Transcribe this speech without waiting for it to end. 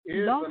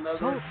is Blog another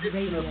Talk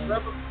edition of Radio.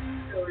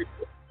 Revolutionary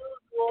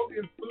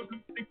Food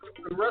Secrets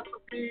and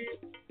Recipes,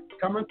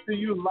 coming to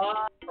you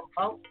live from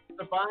House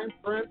Divine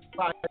Prince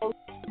by host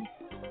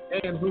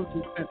and who's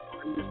essential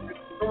in this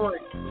story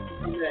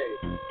today.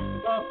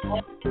 Love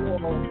all the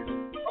world.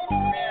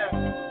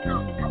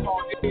 Come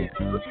on in,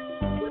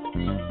 breathe with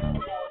me,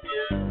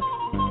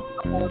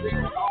 come on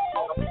in,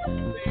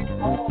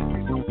 all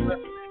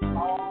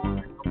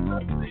the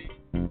blessings,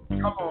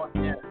 come on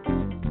in.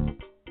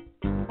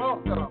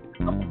 Welcome,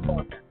 come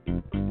on in.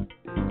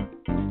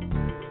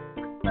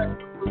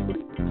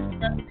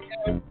 Respect the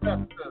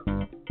ancestors.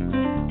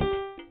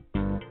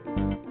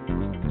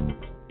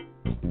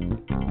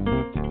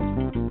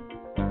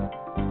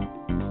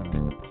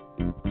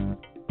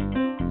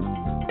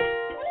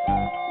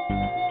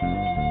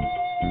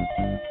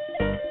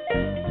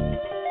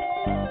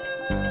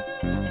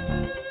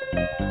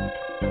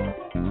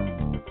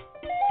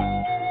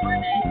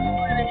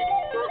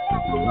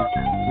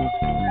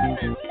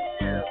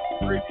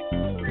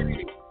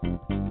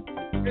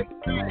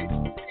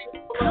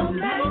 Come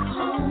back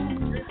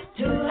home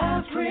to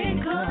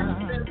Africa.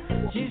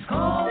 She's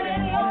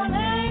calling your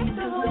name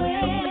to the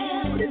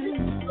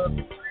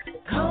wind.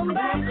 Come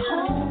back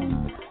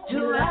home to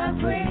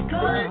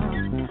Africa.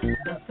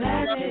 The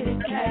fatted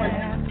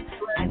calf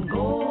and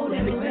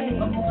golden ring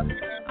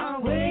are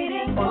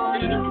waiting for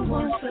you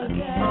once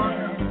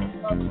again.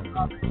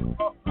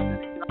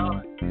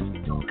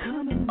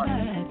 Coming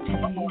back to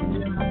you.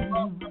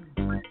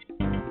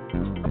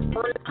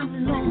 I'm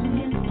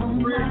longing for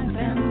my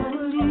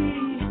family.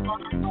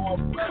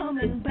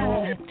 Coming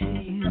back to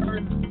you.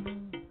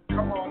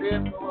 Come on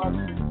in,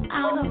 beloved.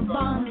 Out of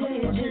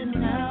bondage and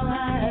now I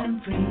am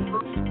free.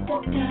 Da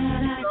da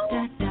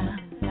da da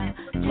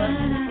da da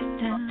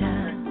da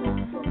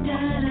da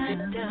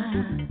da.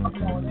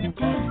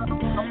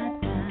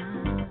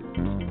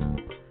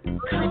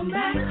 Come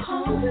back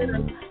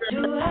home to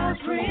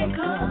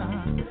Africa.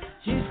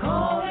 She's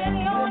calling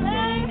your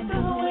name to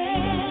the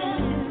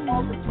wind.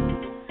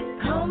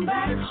 Come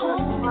back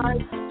home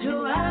to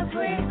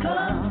Africa.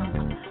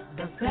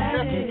 The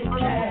fatted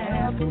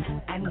calf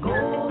and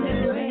golden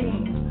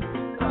ring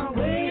are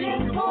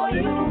waiting for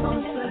you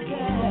once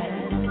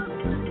again.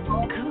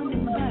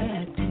 Coming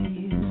back to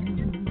you.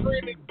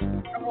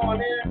 Come on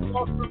in.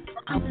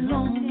 I'm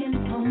longing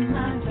for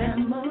my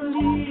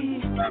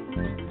family.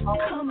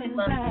 Coming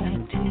back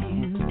to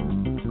you.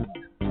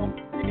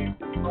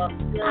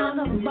 Out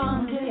of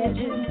bondage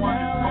and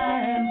now I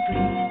am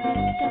free.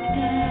 Da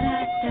da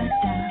da da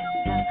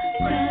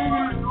da da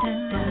da da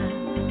da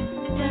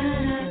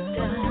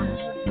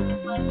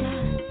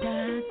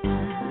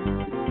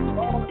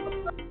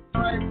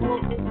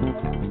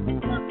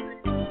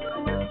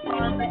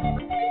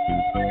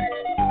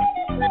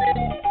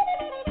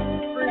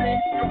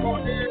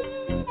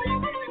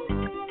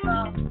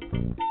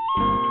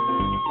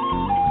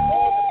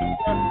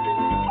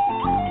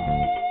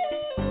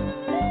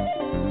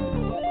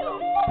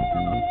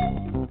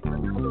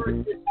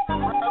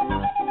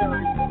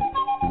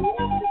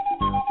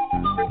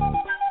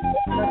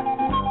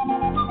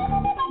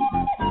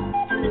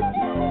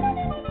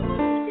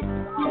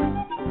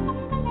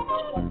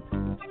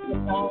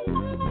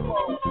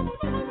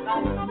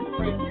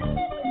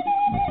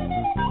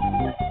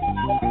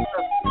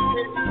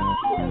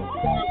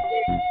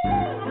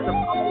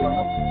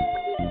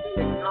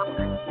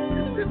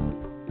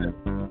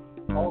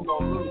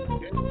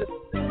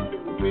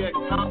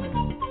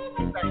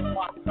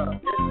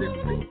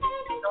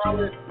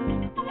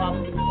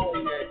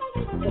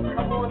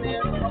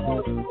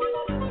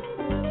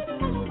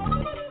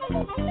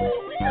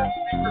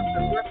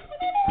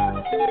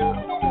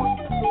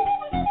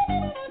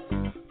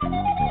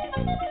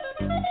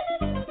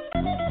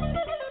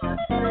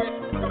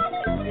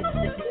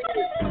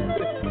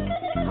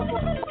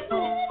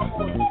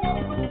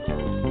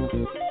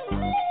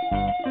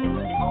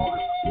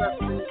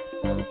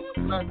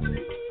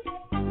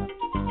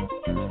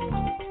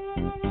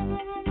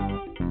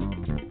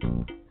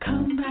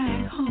Come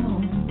back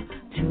home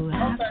to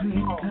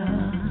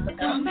Africa.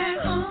 Come back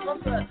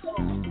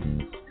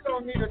home. You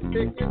don't need a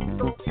ticket. You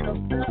don't need a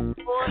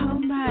passport.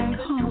 Come back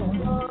home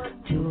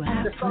to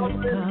Africa.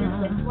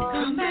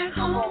 Come back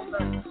home.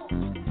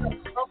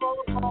 Come on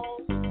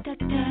home. Da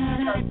da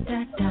da da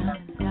da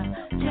da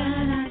da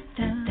da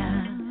da da da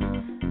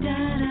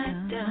da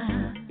da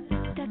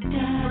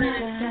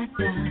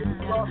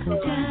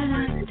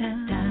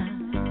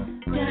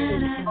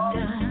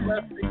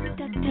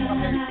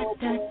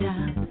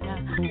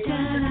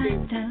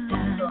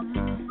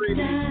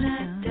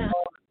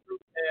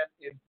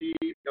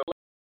Indeed,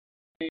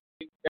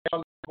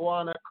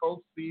 Guana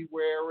Kosi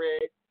Were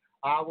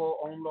Awo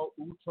Onlo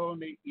Uto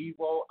Ni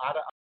Iwo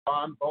Ada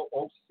Abambo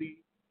Osi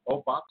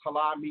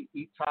Obatalami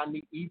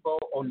Itani Ibo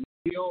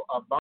O'Neill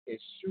Abam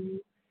Eshu.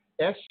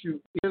 Eshu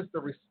is the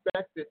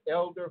respected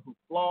elder who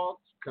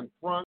flogs,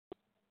 confronts,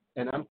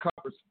 and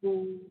uncovers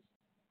fools.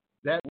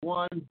 That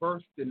one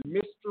versed in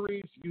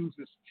mysteries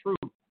uses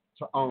truth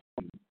to own.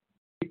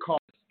 He calls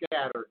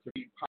scattered to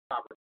be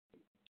poverty.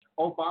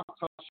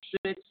 Obata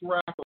shakes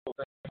rattles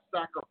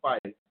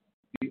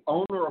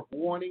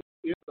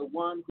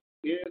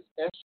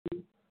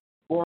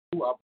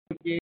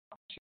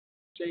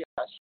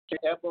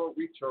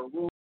prayer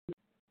room.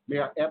 May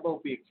our ever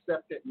be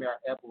accepted. May our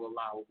ever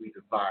allow what we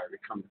desire to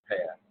come to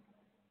pass.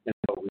 And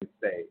so we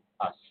say,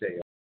 Ashe.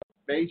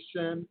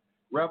 Salvation,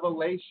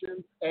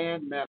 revelations,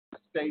 and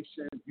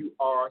manifestation. You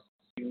are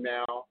seeing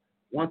now,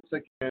 once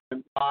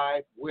again,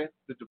 live with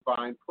the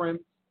Divine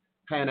Prince,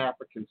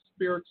 Pan-African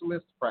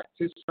spiritualist,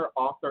 practitioner,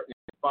 author, and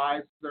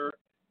advisor,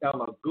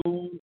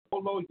 Elagun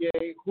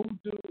Oloye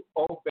Hudu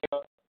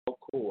Obea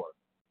Okor,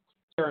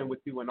 sharing with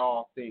you in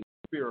all things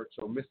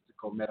spiritual,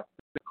 mystical,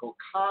 metaphysical,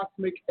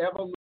 cosmic,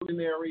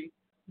 evolutionary,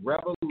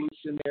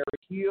 revolutionary,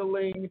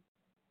 healing,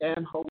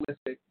 and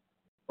holistic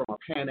from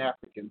a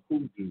Pan-African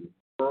hoodoo,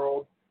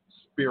 world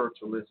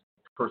spiritualist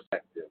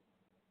perspective.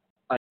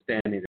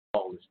 Understanding that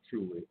all is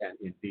truly and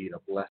indeed a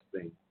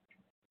blessing.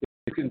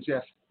 You can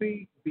just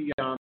see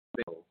beyond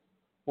the veil,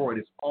 for it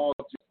is all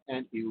just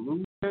an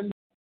illusion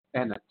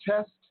and a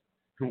test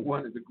in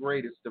one of the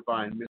greatest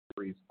divine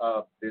mysteries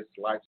of this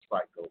life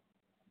cycle.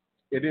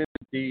 It is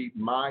indeed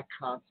my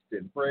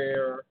constant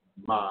prayer,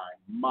 my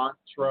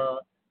mantra,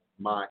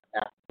 my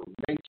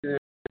affirmation,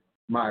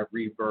 my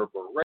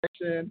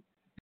reverberation.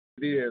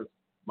 It is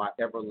my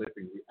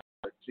ever-living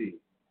reality.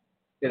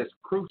 It is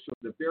crucial,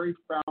 the very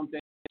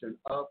foundation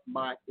of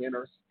my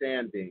inner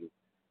standing,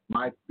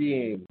 my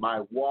being,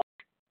 my walk,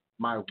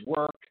 my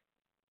work,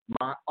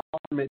 my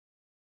ultimate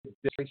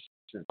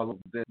destination of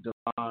the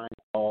divine,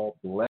 all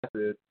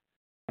blessed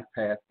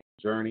path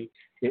journey.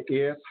 It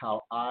is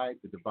how I,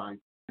 the divine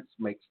Prince,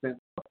 make sense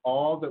of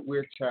all that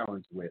we're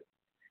challenged with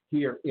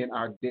here in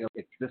our daily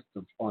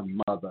existence on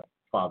Mother,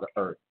 Father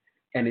Earth.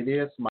 And it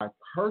is my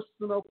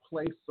personal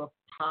place of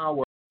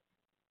power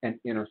and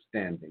inner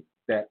standing,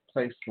 that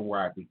place from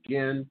where I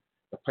begin,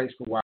 the place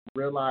from where I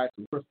realize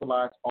and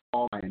crystallize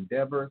all my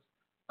endeavors,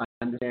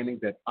 understanding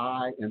that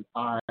I and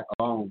I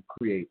alone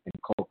create and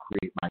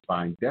co-create my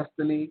divine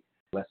destiny,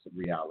 blessed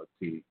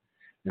reality.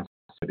 And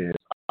so it is.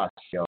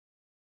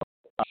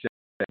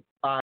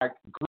 I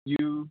greet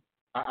you.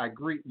 I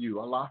greet you,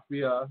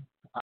 Alafia.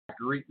 I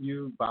greet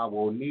you,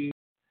 Bawoni.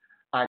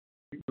 I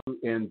greet you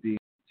in the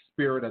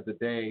spirit of the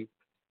day,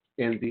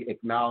 in the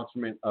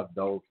acknowledgement of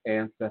those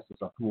ancestors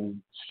of whose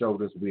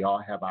shoulders we all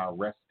have our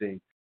resting,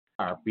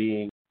 our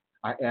being.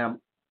 I am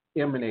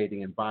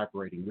emanating and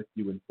vibrating with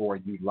you and for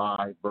you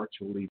live,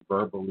 virtually,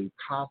 verbally,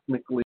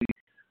 cosmically,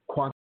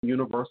 quantum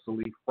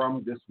universally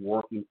from this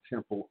working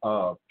temple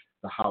of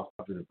the House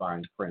of the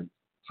Divine Prince.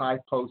 High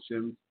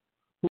Potions,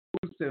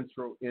 Hoodoo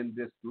Central in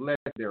this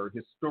legendary,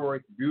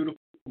 historic, beautiful,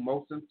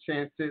 most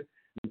enchanted,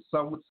 and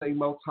some would say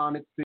most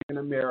haunted city in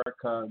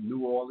America,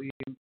 New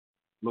Orleans,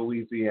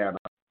 Louisiana,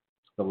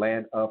 the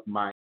land of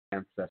my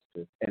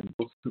ancestors and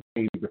those who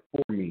came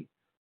before me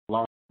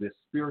along this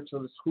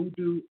spiritualist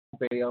hoodoo,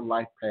 Obea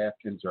life path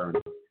and journey,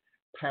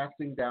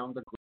 passing down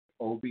the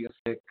great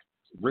Obeistic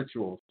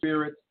ritual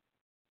spirits,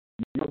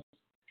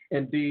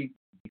 indeed,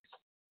 the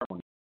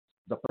ceremonies,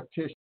 the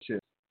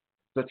petitions,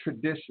 the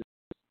traditions,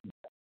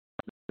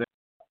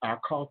 our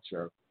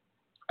culture,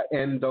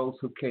 and those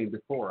who came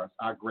before us,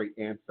 our great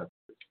ancestors.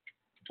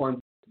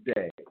 On this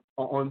day,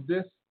 on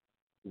this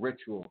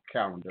ritual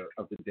calendar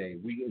of the day,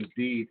 we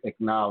indeed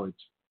acknowledge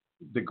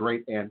the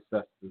great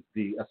ancestors,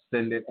 the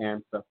ascended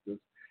ancestors,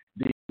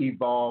 the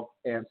evolved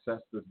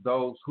ancestors,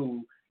 those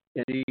who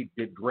indeed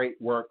did great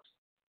works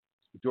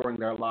during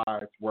their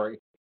lives, were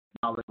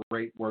acknowledged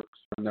great works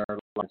in their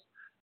lives,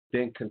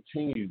 then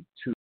continued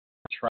to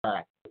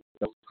attract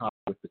those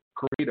with the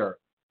Creator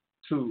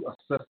to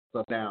assist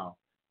us now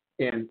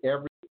in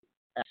every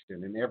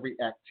action, in every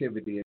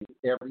activity,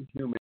 in every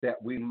human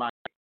that we might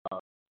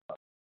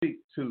seek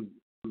to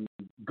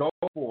go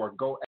for,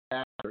 go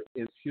after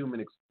is human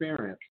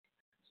experience.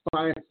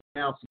 Science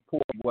now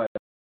supports what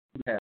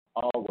we have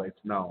always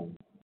known.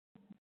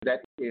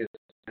 That is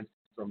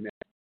ancestral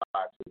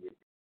lives.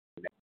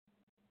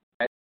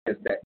 That is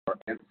that your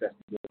ancestors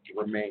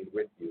remain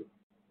with you.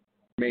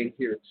 Remain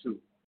here to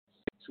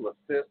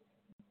assist,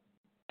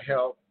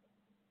 help,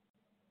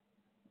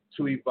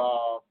 to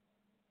evolve,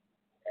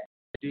 and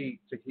indeed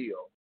to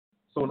heal.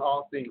 So in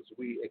all things,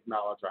 we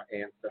acknowledge our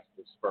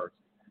ancestors first,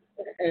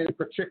 and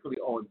particularly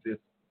on this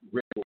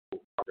ritual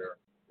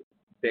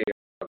day,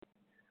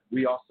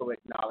 we also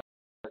acknowledge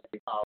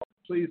our.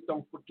 Please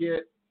don't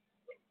forget,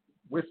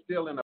 we're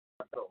still in a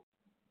battle.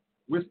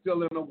 We're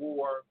still in a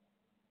war.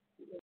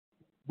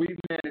 We've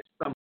managed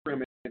some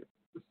primitive,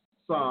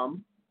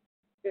 some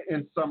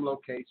in some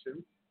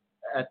locations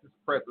at this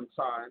present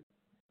time,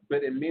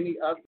 but in many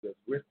others,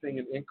 we're seeing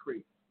an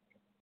increase.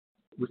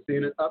 We're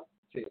seeing an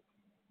uptick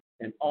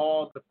in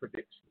all the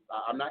predictions.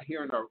 I'm not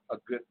hearing a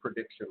good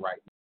prediction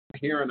right now. I'm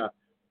hearing a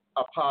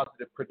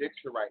positive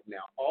prediction right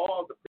now.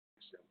 All the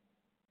predictions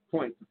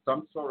point to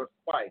some sort of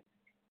spike.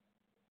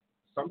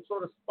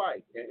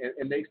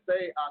 And they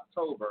say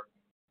October.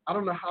 I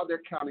don't know how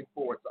they're counting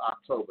forward to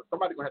October.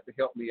 Somebody's going to have to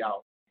help me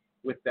out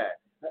with that.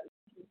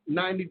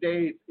 90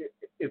 days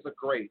is a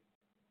great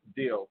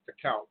deal to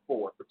count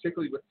forward,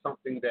 particularly with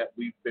something that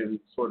we've been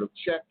sort of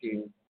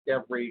checking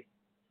every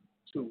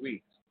 2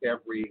 weeks,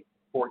 every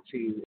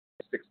 14,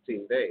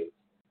 16 days.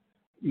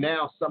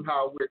 Now,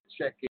 somehow we're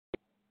checking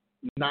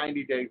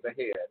 90 days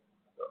ahead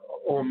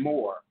or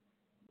more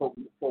for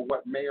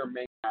what may or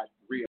may not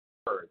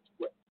reemerge,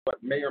 what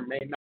may or may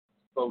not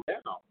slow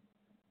down.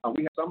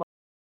 We have some of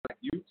like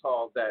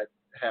Utah that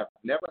have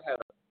never had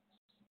a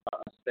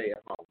stay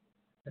at home,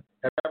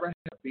 have never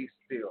had a be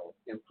still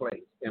in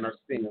place, and are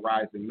seeing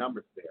rising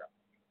numbers there.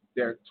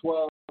 There are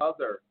 12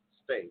 other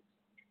states,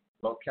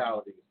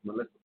 localities,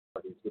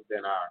 municipalities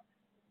within our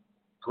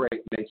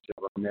great nation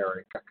of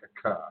America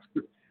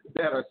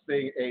that are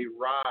seeing a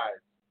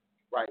rise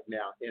right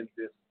now in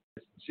this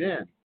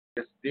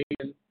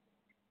demon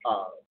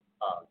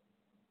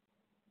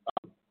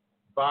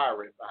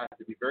virus. I have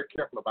to be very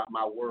careful about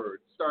my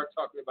words. Start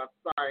talking about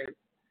science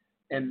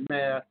and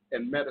math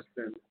and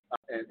medicine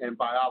and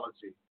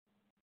biology.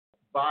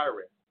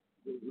 Virus.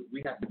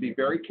 We have to be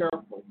very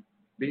careful.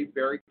 Be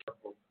very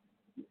careful.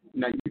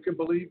 Now, you can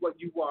believe what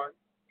you want.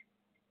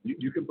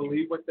 You can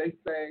believe what they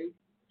say.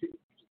 You can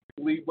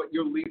believe what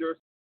your leaders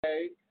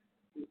say,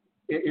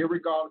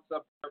 irregardless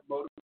of their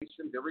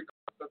motivations,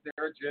 irregardless of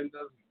their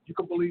agendas. You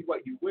can believe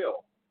what you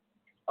will.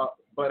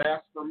 But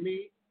as for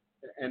me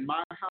and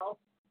my house,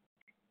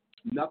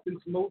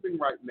 nothing's moving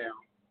right now.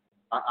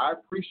 I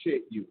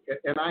appreciate you.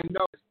 And I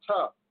know it's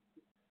tough.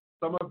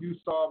 Some of you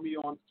saw me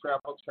on the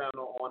Travel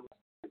Channel online.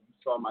 You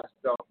saw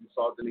myself. You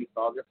saw Denise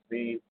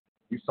Augustine.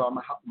 You saw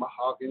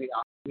Mahogany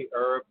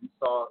Herb. You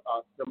saw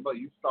Simba.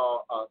 You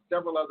saw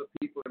several other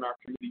people in our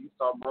community. You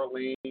saw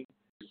Merlene. You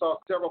saw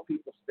several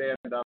people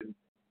stand up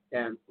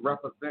and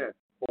represent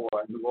for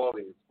New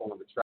Orleans on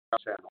the Travel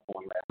Channel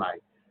on last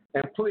night.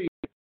 And please,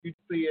 if you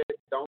see it,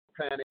 don't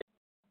panic.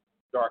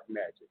 Dark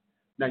magic.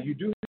 Now, you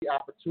do have the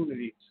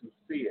opportunity to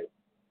see it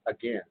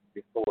again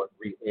before it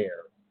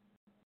re-airs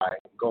by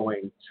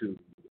going to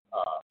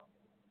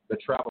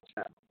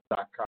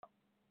thetravelchannel.com.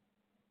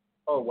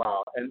 Oh,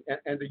 wow. And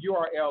the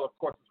URL, of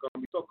course, is going to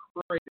be so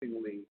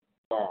crazily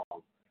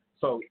long.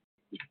 So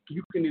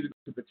you can either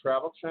go to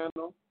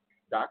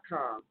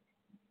thetravelchannel.com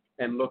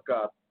and look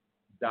up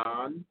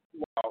Don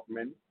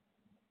Wildman,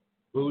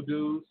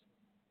 Voodoo's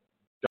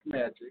Dark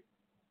Magic.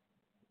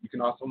 You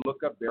can also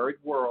look up Buried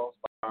Worlds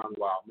by Don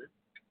Wildman.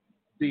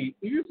 The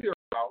easier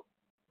route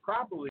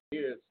probably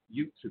is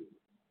YouTube.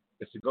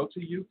 Is to go to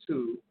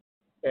YouTube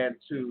and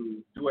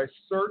to do a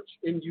search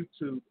in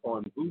YouTube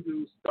on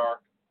Voodoo's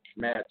Dark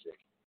Magic.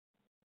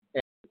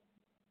 And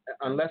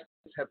unless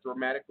it has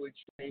dramatically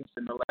changed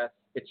in the last,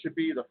 it should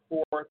be the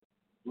fourth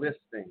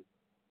listing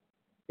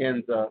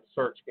in the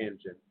search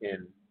engine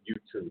in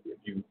YouTube.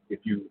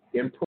 If you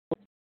input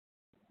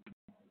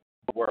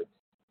words,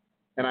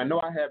 and I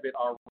know I have it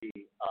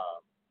already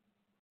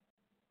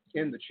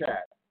in the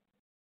chat,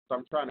 so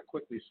I'm trying to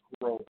quickly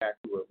scroll back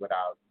to it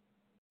without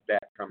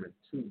that coming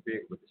too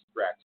big with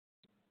distraction.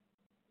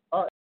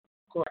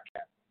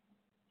 Correct.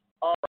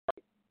 All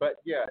right,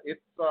 but yeah,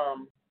 it's a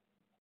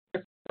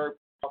very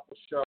powerful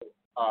show.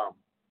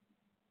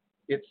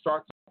 It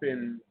starts up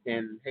in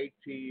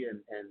Haiti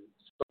and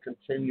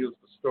continues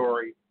the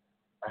story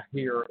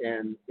here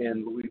in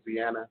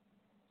Louisiana.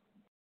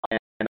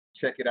 And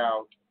check it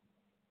out.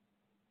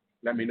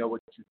 Let me know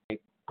what you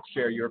think.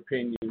 Share your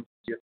opinions,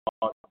 your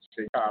thoughts,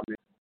 your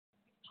comments.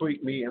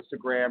 Tweet me,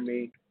 Instagram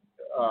me,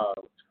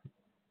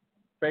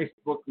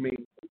 Facebook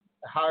me,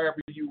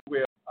 however you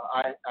will.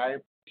 I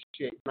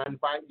appreciate and I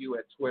invite you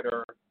at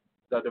Twitter,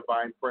 The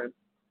Divine Prince.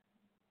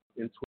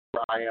 In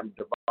Twitter, I am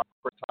Divine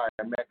Prince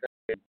Mecca.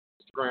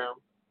 Instagram.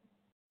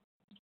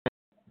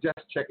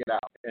 Just check it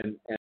out and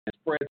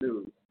spread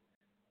news.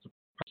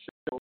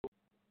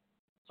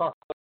 Talk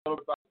a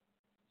little about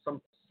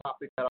some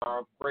topics that are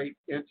of great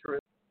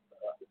interest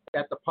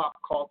at the pop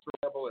culture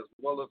level as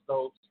well as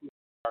those who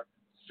are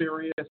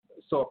serious.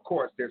 So, of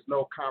course, there's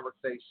no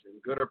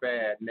conversation, good or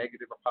bad,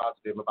 negative or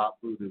positive, about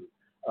voodoo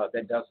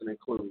that doesn't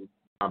include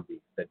zombie,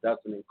 that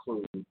doesn't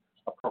include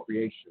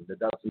appropriation, that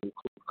doesn't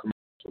include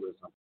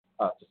commercialism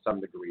to some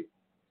degree,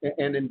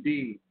 and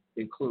indeed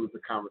includes the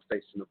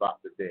conversation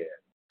about the dead.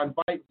 I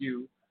invite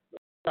you,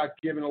 not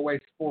giving away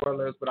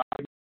spoilers, but I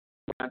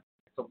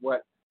of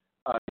what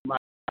you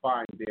might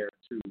find there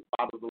to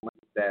follow the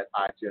link that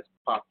I just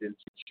popped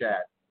into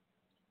chat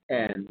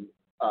and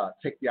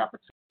take the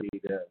opportunity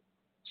to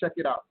check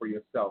it out for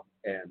yourself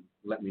and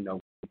let me know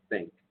what you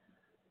think.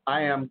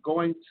 I am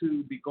going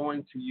to be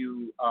going to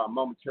you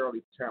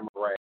momentarily,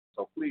 Tamara,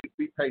 so please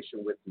be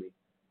patient with me.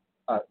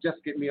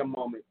 Just give me a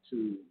moment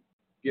to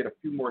get a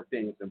few more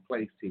things in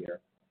place here.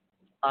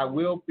 I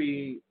will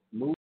be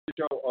moving the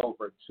show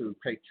over to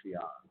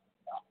Patreon,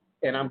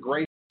 and I'm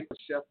grateful for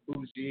Chef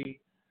Bougie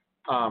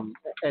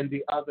and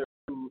the others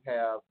who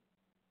have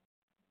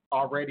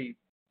already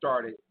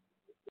started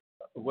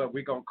what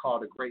we're going to call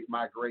the Great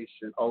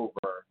Migration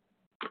over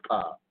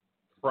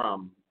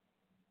from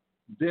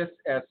this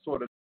as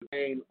sort of the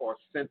main or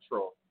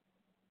central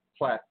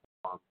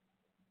platform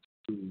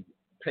to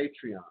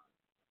Patreon.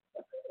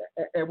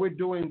 And we're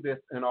doing this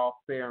in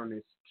all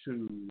fairness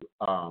to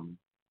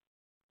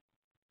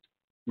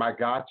my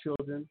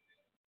godchildren,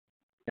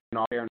 in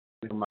all fairness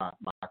to my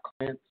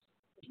clients,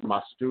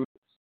 my students,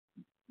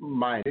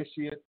 my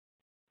initiates.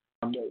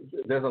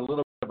 There's a little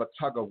bit of a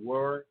tug of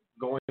war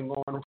going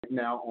on right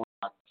now on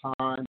my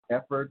time,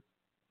 effort,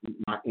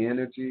 my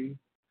energy,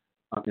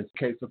 in the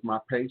case of my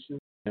patients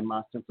and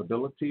my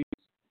sensibilities,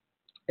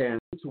 and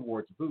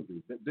towards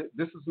voodoo.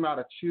 This is not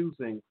a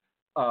choosing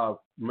of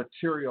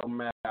material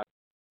matter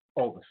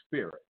over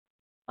spirit.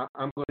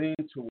 I'm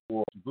leaning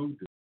towards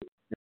voodoo.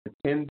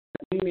 In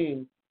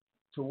leaning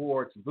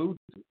towards voodoo,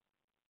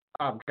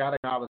 I've got to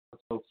acknowledge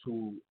those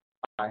who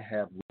I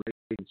have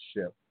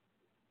relationship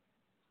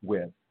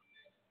with,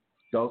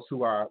 those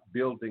who are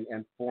building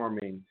and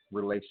forming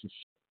relationship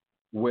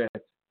with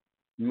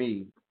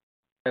me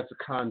as a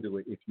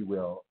conduit, if you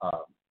will,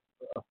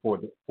 for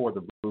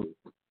the voodoo.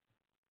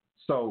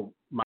 So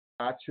my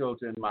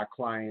children, my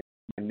clients,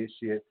 my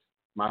initiates,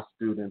 my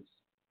students,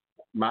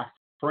 my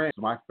friends,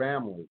 my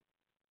family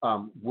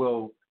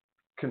will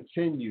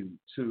continue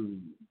to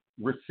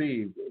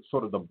receive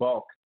sort of the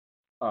bulk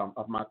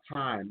of my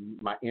time,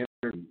 my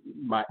energy,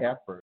 my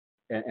effort.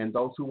 And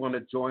those who want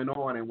to join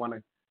on and want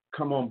to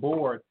come on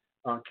board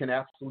can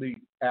absolutely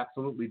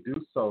do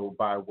so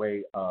by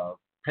way of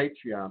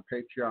Patreon.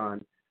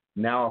 Patreon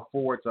now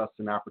affords us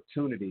an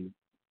opportunity,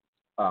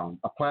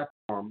 a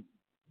platform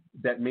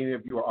that many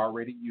of you are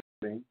already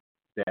using,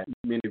 that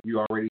many of you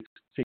already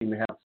seem to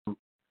have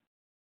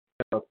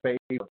some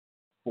favor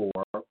for.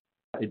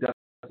 It doesn't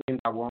mean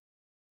I won't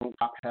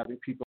stop having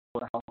people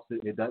in the house.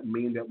 It doesn't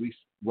mean that we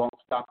won't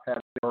stop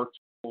having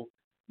virtual,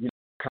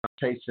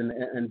 conversation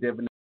and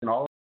divination.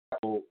 All of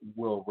that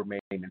will remain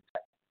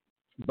intact.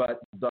 But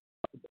the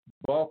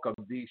bulk of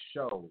these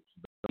shows,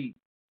 the meat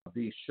of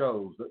these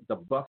shows, the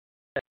buffet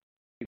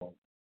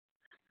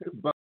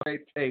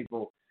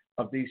table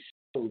of these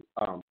shows,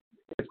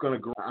 it's going to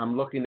grow. I'm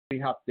looking to see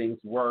how things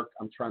work.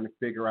 I'm trying to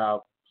figure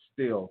out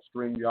still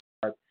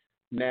StreamYard,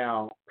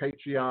 now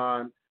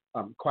Patreon,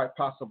 quite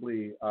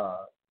possibly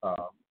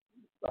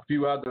a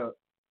few other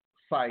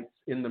sites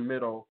in the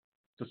middle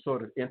to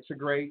sort of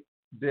integrate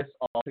this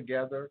all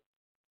together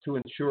to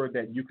ensure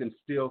that you can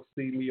still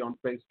see me on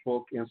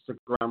Facebook,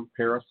 Instagram,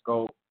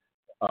 Periscope,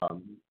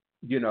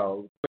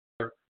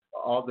 Twitter,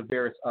 all the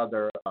various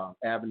other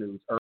avenues,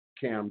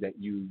 Cam, that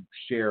you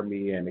share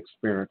me and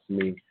experience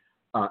me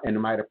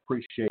and might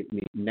appreciate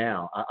me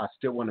now. I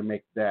still want to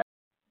make that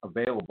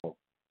available.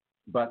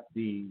 But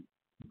the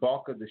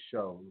bulk of the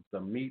shows, the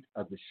meat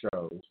of the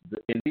shows,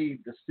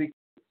 indeed the secrets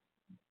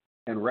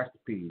and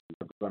recipes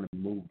are going to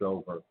be moved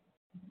over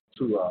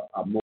to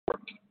a more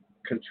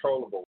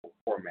controllable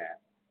format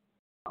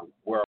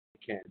where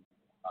we can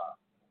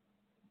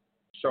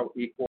show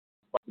equal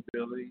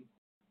responsibility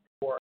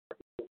for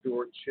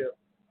stewardship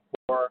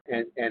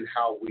and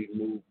how we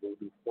move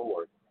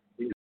forward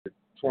into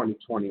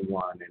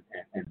 2021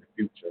 and the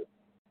future.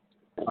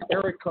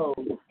 Area code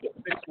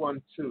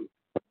 612.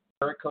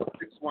 Area code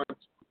 612.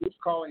 Who's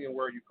calling and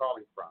where are you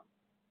calling from?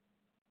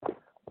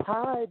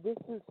 Hi, this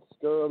is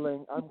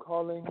Sterling. I'm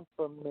calling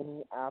from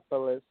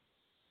Minneapolis.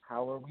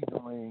 How are we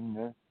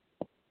doing?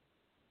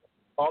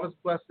 All is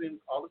blessing.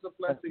 All is a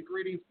blessing.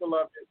 Greetings,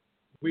 beloved.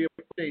 We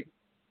appreciate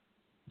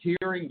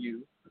hearing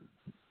you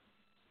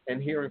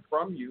and hearing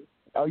from you.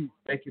 Oh,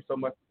 thank you so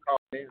much for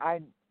calling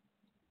in.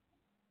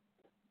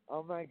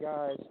 Oh my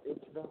gosh,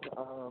 it's been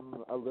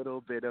a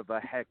little bit of a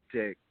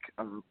hectic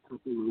in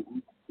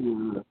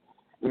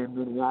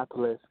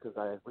Minneapolis because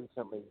I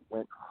recently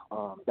went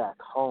back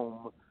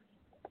home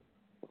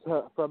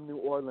from New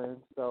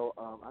Orleans. So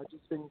I've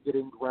just been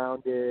getting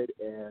grounded,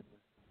 and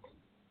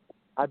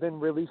I've been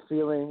really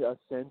feeling a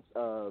sense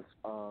of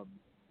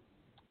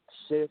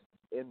shift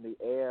in the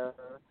air.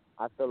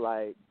 I feel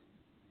like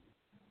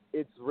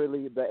it's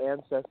really the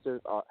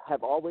ancestors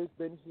have always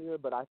been here,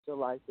 but I feel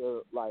like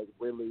they're like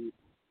really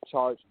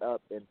charged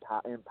up and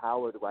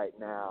empowered right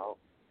now.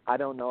 I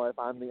don't know if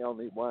I'm the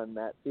only one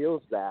that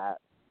feels that,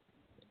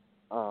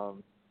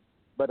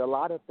 but a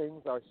lot of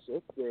things are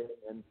shifting,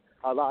 and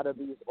a lot of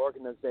these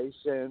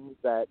organizations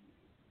that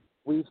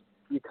we've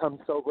become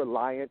so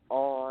reliant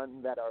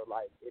on that are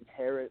like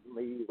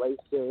inherently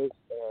racist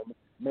and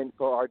meant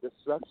for our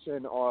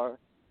destruction are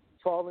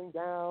falling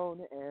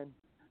down. And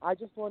I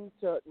just wanted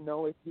to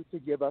know if you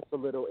could give us a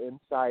little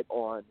insight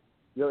on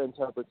your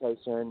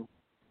interpretation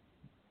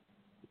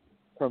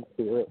from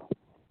Spirit.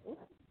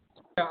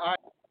 Yeah, I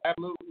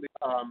absolutely.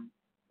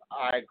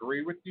 I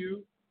agree with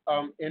you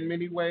in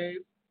many ways.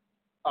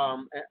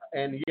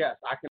 And yes,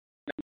 I can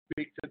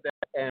speak to that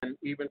and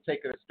even take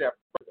it a step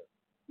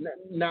further.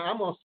 Now, I'm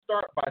going to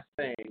start by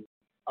saying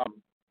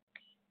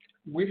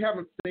we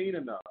haven't seen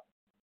enough.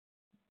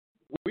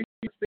 We've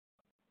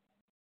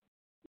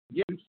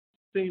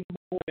seen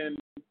more than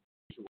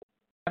usual.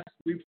 Yes,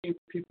 we've seen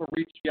people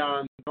reach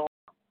beyond the norm.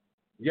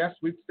 Yes,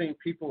 we've seen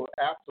people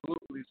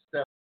absolutely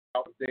step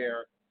out of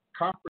their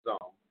comfort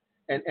zone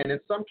and in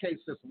some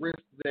cases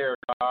risk their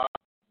jobs,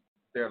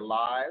 their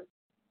lives,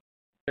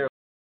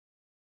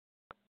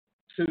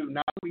 to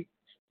not only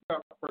speak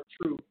up for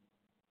truth,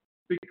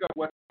 speak up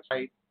what's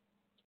right,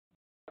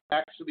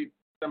 actually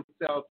put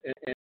themselves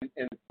in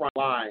the front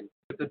line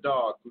with the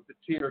dogs, with the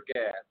tear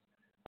gas,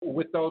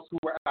 with those who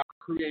are out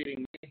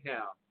creating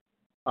mayhem,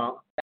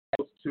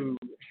 to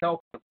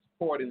help and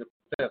supporting the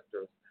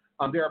protesters.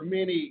 There are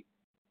many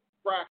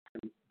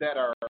fractions that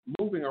are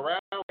moving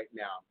around right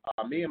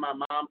now. Me and my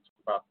mom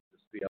talked about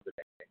this the other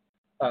day.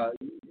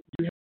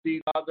 You have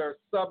these other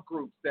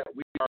subgroups that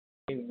we are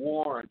being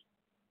warned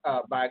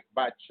by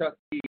Chuck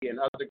E. and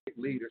other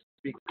leaders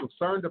to be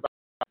concerned about,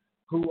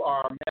 who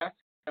are masking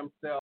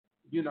themselves,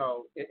 in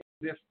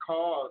this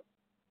cause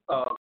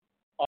of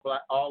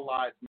all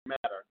lives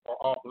matter, or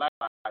all black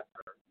lives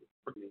matter.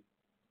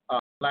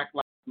 Black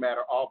lives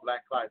matter, all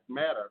black lives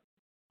matter,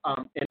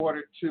 in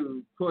order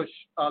to push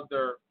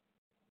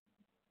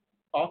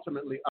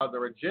ultimately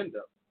other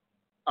agendas.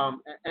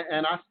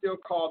 And I still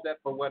call that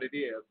for what it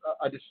is,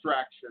 a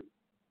distraction.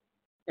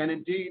 And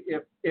indeed,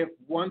 if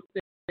one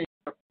thing is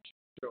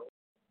official,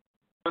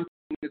 one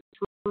thing is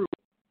true,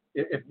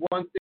 if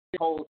one thing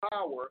holds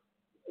power,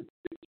 it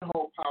should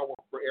hold power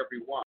for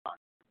everyone.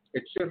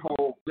 It should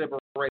hold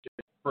liberation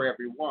for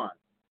everyone.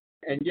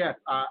 And yes,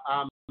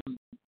 I'm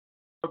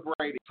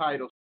celebrating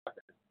Title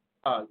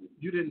VII.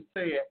 You didn't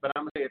say it, but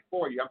I'm going to say it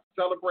for you. I'm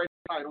celebrating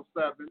Title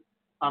VII.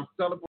 I'm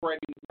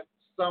celebrating what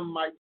some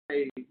might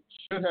say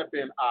should have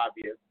been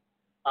obvious.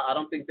 I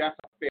don't think that's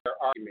a fair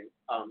argument.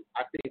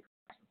 I think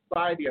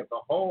society as a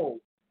whole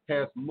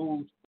has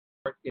moved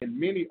forward in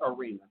many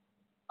arenas,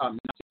 not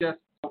just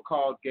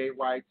so-called gay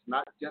rights,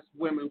 not just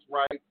women's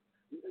rights,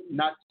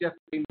 not just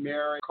in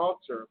marriage.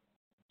 Culture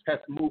has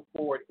moved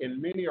forward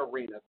in many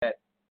arenas that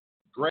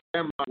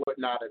grandma would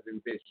not have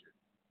envisioned.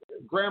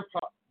 Grandpa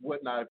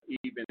would not have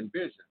even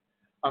envisioned.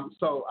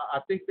 So I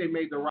think they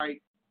made the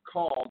right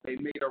call. They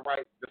made the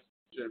right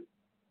decision,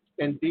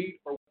 indeed,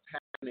 for what's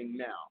happening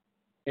now.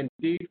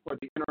 Indeed, for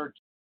the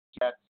energy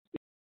that's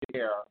in the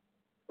air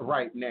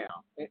right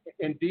now.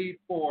 Indeed,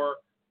 for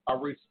a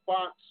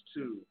response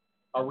to,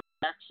 a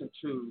reaction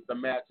to the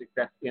magic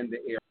that's in the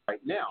air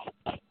right now.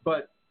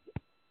 But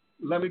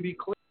let me be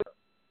clear.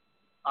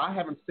 I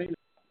haven't seen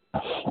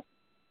it.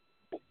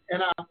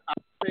 And I'll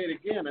say it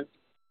again.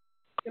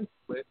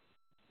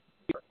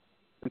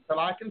 Until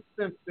I can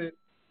sense it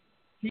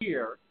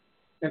here,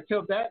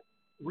 until that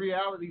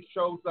reality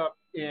shows up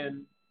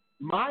in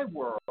my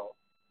world,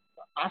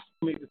 I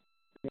still need to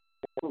see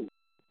more.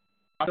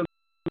 I don't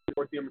need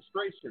more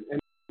demonstration. And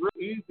it's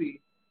real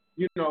easy,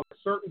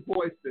 certain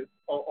voices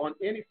on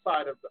any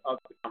side of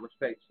the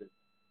conversation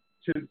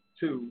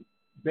to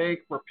beg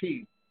for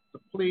peace, to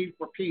plead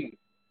for peace,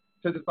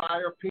 to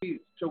desire peace,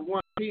 to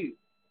want peace.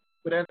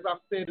 But as I've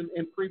said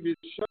in previous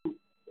shows,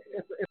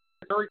 it's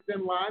a very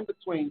thin line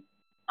between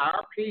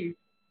our peace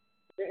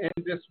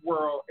in this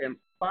world and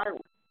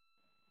silence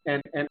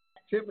and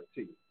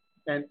activity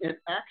and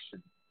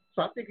action.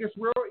 So I think it's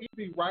real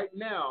easy right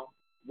now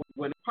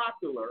when it's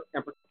popular,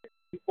 and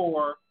particularly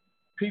for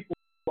people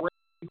who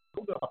already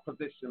hold a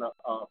position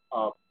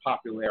of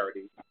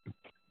popularity,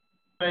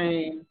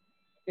 fame,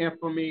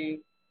 infamy,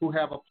 who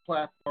have a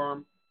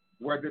platform,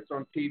 whether it's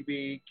on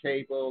TV,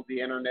 cable, the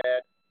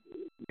internet,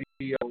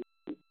 video,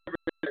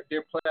 whatever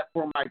their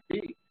platform might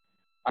be.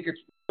 I think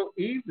it's real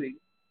easy,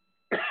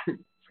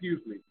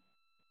 excuse me,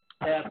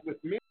 as with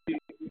many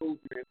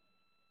movements,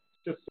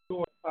 to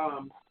sort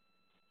of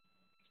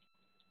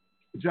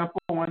jump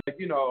on,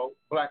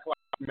 Black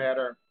Lives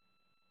Matter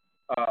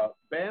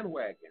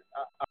bandwagon.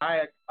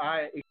 I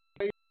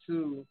equate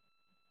to,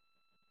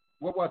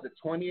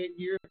 28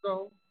 years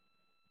ago,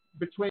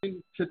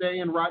 between today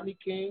and Rodney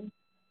King,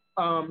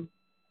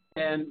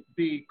 and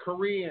the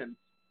Koreans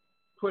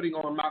putting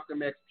on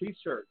Malcolm X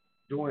T-shirts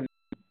during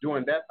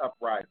that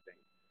uprising.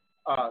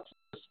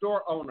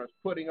 Store owners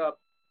putting up,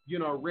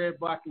 red,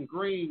 black, and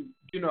green,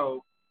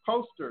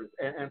 posters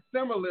and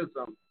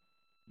symbolism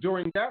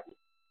during that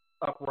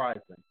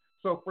uprising.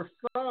 So for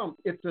some,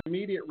 it's an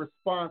immediate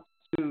response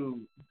to,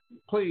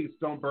 please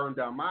don't burn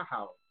down my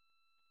house.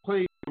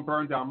 Please don't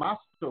burn down my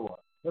store.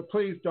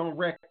 Please don't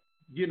wreck,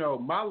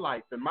 my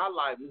life and my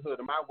livelihood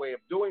and my way of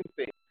doing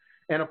things.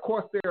 And of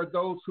course, there are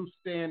those who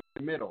stand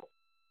in the middle,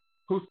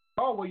 who say,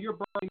 oh, well, you're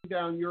burning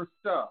down your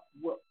stuff.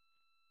 Well,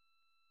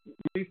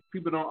 these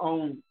people don't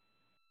own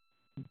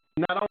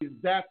not only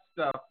that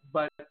stuff,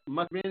 but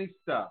many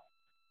stuff.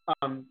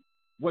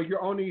 Well,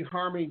 you're only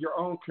harming your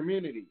own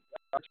community,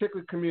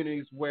 particularly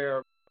communities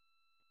where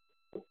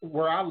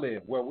I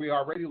live, where we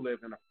already live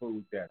in a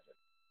food desert.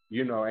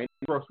 Ain't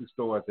grocery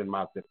stores in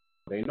my zip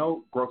code. Ain't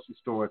no grocery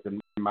stores in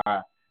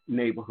my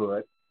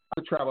neighborhood.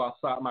 I travel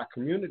outside my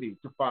community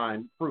to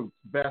find fruits,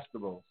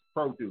 vegetables,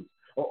 produce,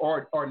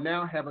 or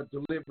now have it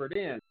delivered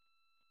in,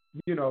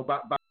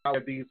 by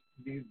these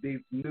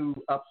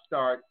new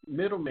upstart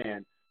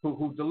middlemen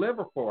who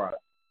deliver for us.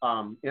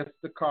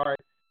 Instacart,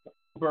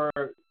 Uber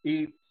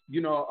Eats,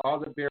 all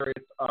the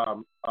various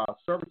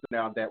services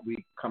now that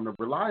we come to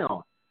rely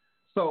on.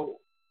 So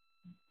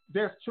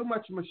there's too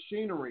much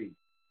machinery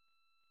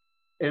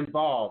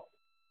involved,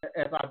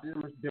 as I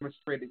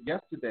demonstrated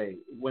yesterday,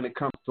 when it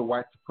comes to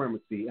white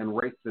supremacy and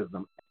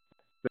racism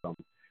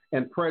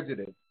and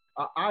prejudice.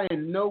 I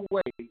in no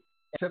way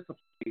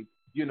anticipate,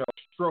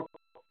 stroke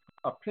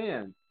a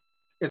pen,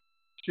 it's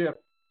shift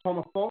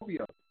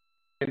homophobia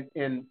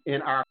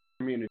in our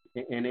community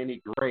in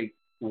any great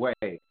way.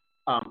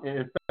 And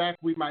in fact,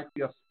 we might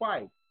see a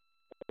spike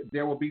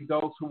there will be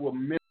those who will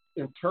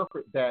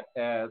misinterpret that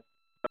as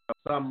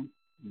some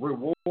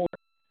reward,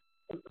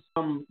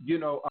 some,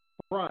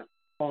 affront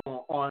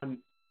on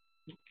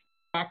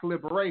Black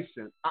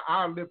liberation,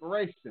 our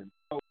liberation.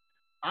 So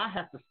I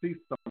have to see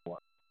some more.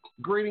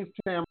 Greetings,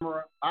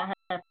 Tamara. I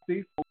have to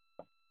see some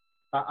more.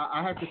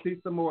 I have to see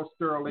some more,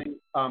 Sterling.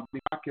 I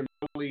can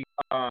really,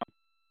 I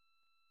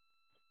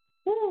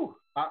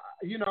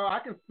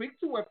can speak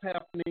to what's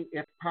happening.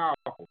 It's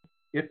powerful.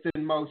 It's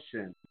in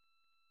motion.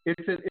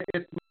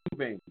 It's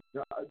moving.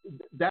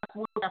 That's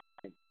what's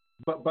happening.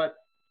 But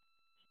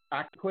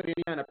I can put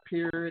any kind of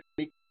period,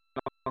 any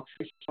kind of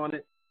on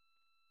it.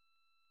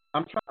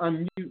 I'm trying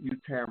to unmute you,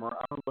 Tamara.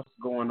 I don't know what's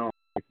going on.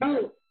 There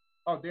you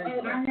go. I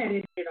had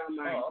it on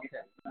my. Oh,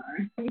 okay.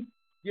 Sorry.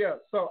 Yeah.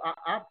 So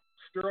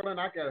Sterling,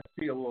 I got to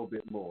see a little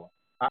bit more.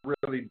 I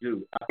really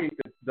do. I think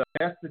that the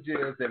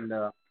messages and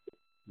the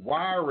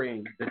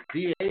wiring, the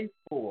DNA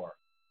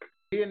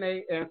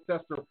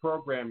ancestral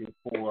programming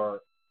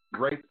for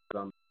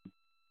racism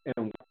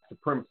and white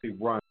supremacy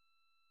runs,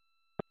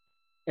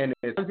 and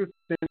it's 100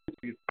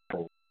 centuries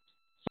old.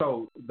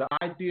 So the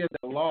idea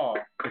that law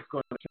is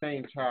going to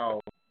change how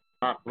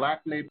my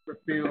Black neighbor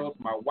feels,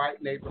 my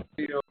white neighbor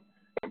feels,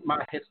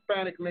 my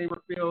Hispanic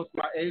neighbor feels,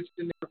 my Asian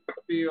neighbor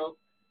feels,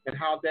 and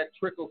how that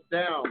trickles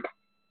down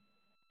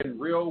in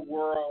real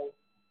world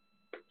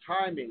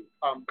timing,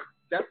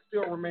 that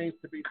still remains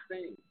to be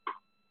seen.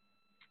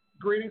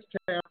 Greetings,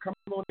 Tam. Come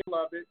on,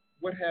 beloved.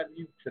 What have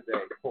you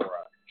today for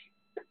us?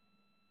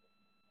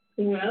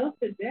 Well,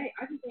 today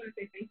I just want to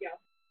say thank y'all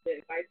for the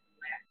advice from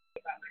last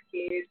week about my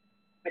kids.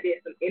 I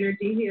did some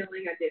energy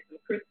healing. I did some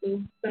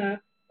crystal stuff,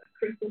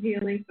 crystal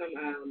healing, some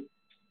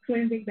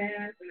cleansing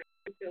baths, and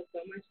I feel so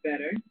much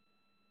better.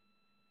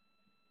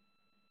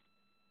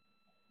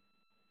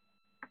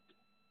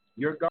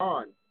 You're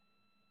gone.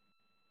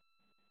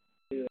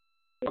 Oh,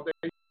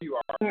 there you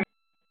are.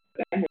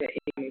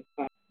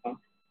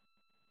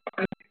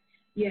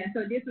 Yeah,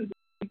 so I did some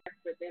stuff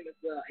for them as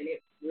well, and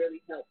it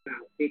really helped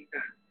out big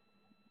time.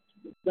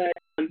 But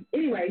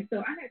anyway, so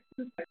I had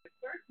two questions. The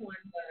first one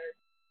was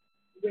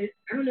with,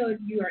 I don't know if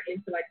you are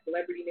into like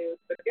celebrity news,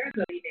 but there's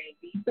a lady named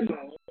Dee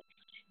Simone,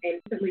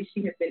 and recently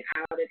she has been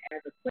outed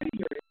as a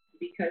plagiarist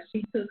because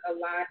she took a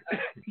lot of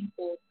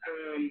people's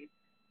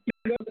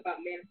wrote about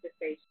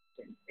manifestation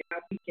and how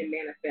we can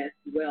manifest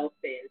wealth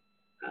and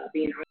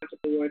being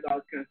entrepreneurs, all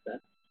this kind of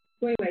stuff.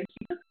 So anyway,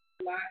 she took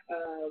a lot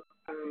of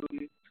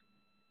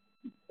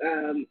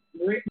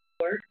written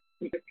work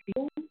from the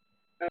people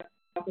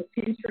off of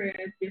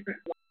Pinterest,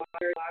 different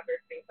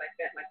bloggers, things like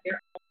that, like their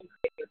own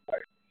creative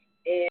work.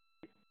 And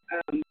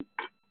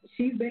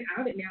she's been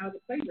outed now as a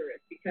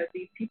plagiarist because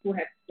these people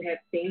have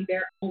seen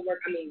their own work,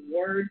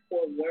 word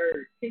for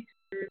word,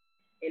 pictures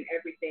and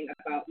everything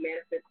about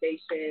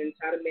manifestations,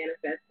 how to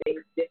manifest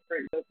things,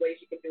 different ways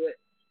you can do it.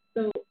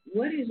 So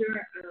what is your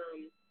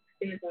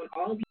stance on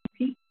all these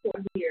people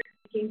here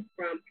speaking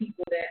from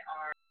people that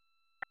are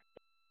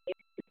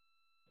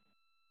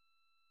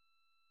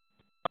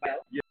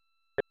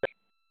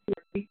who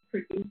are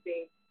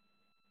producing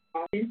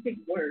authentic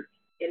work,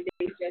 and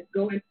they just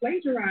go and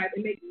plagiarize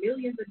and make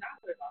millions of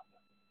dollars off of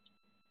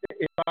it?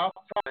 It's about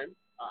time.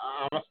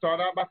 I'm going to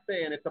start out by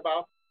saying it's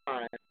about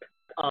time.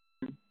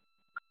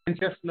 And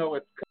just know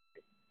it's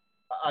coming.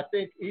 I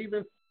think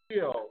even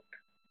still,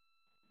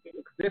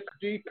 this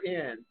deep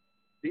in,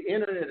 the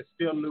internet is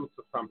still new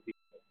to some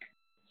people.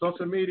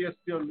 Social media is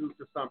still new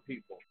to some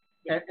people.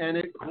 And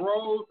it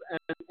grows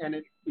and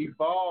it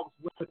evolves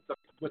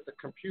with the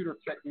computer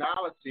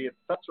technology at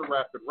such a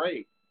rapid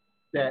rate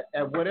that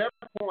at whatever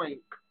point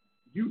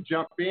you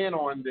jump in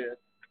on this,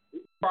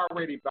 you're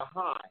already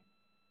behind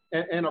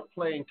and are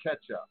playing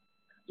catch up.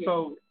 Yeah.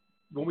 So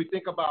when we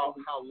think about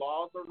how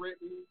laws are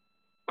written,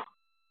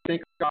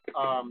 think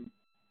about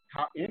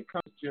how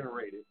income is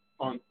generated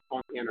on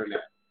the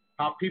internet,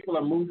 how people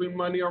are moving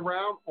money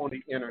around on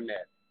the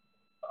internet.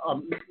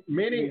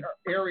 Many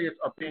areas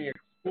are being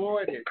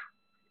exploited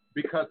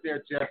because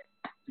they're just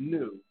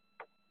new.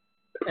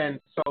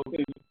 And so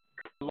the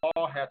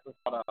law hasn't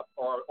caught up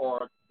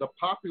or the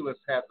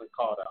populace hasn't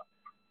caught up.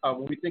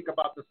 When we think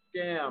about the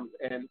scams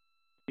and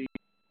the,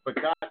 for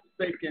God's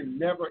sake, and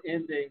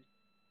never-ending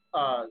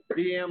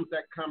DMs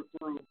that come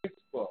through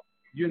Facebook,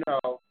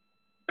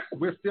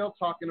 we're still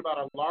talking about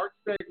a large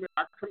segment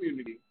of our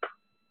community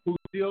who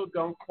still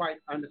don't quite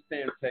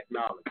understand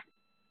technology.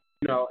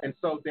 And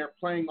so they're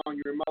playing on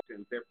your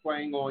emotions. They're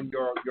playing on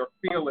your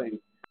feelings.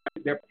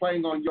 They're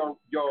playing on your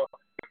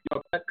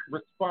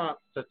response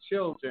to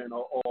children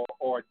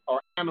or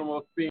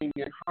animals being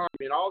in harm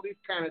and all these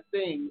kind of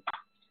things,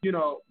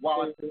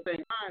 while at the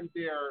same time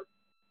they're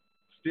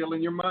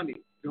stealing your money,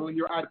 stealing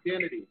your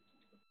identity,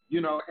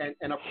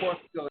 and of course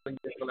stealing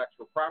your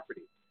intellectual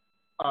property.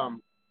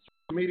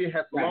 Social media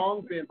has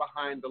long been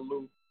behind the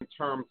loop in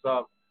terms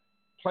of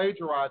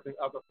plagiarizing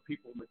other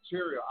people's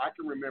material. I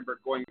can remember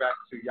going back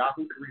to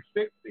Yahoo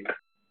 360.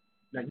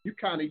 Now, you're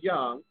kind of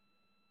young,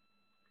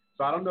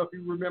 so I don't know if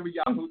you remember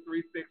Yahoo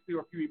 360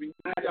 or if you even use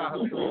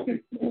Yahoo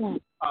 360.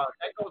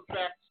 That goes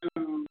back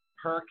to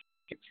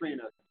Hurricane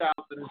Katrina,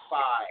 2005,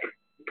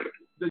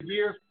 the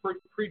years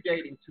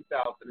predating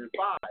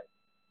 2005.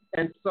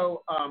 And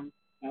so I'm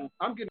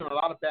getting a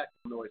lot of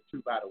background noise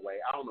too, by the way.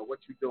 I don't know what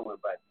you're doing,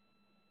 but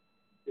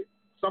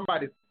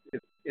somebody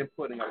is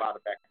inputting a lot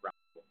of background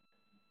noise.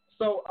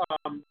 So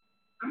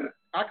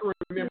I can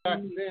remember back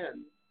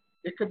then,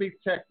 it could be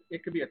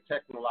a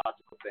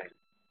technological thing.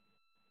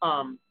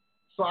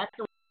 So I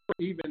can remember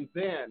even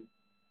then,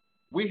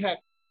 we had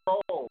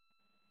control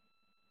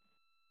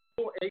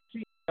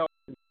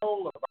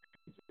of our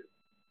pages.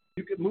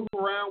 You could move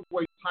around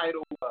where your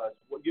title was,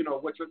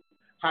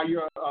 how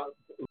your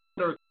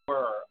letters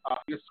were,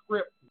 your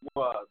script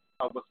was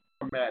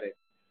formatted.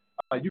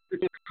 You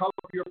could color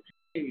your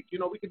page.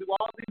 We could do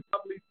all these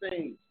lovely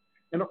things.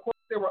 And of course,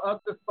 there were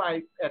other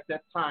sites at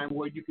that time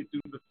where you could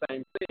do the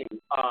same thing.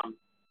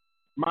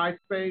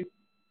 MySpace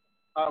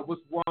was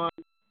one.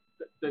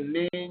 The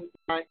Ning,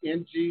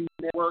 NG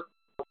network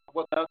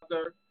was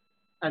other.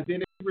 And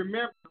then if you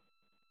remember,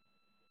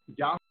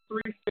 Yahoo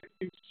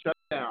 360 shut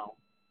down.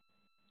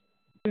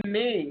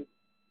 Ning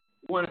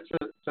wanted to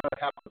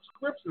have a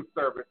subscription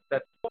service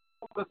that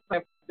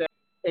had that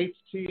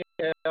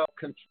HTML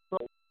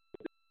control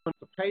to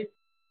pay for.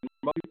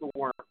 Most people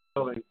weren't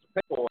willing to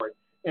pay for it.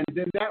 And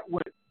then that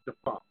went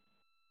defunct.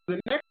 The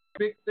next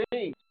big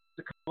thing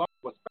to come up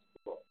was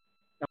Facebook.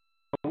 And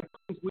one of the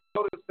things we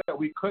noticed that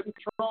we couldn't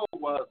control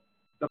was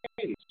the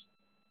page,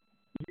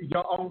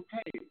 your own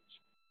page.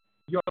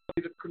 You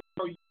need to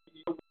control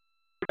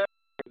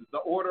the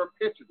order of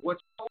pictures, what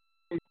shows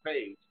on your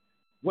page,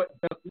 what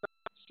does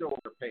not show on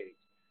your page.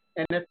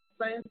 And at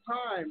the same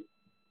time,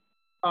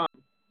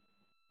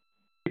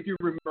 if you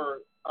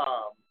remember,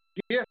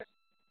 GIFs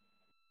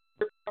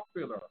were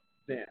popular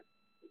then.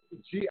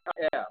 GIF,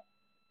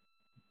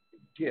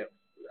 GIF.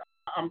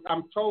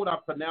 I'm told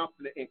I'm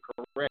pronouncing it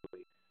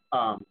incorrectly.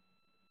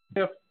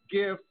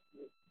 GIF,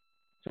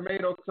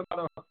 tomato,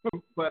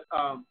 but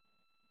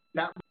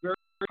that was very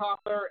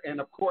popular,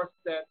 and of course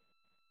that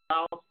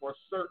allows for a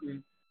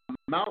certain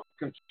amount of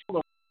control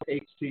of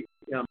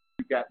HTML.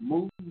 You got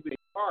moving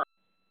parts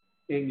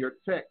in your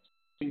text,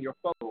 in your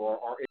photo,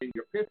 or in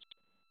your picture.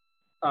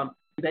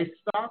 They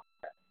stopped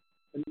that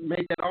and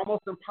made that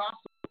almost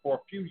impossible for a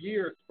few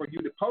years for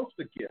you to post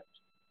a gift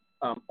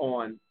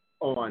on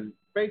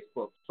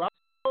Facebook. So I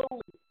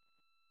slowly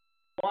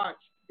watched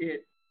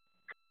it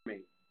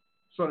coming,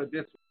 sort of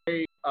this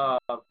way of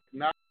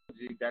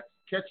technology that's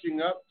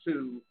catching up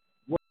to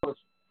what was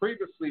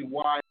previously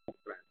wide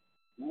open,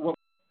 what was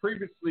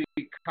previously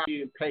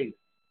copy and paste,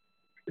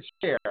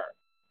 share.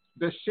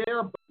 The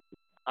share button,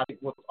 I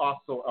think, was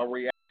also a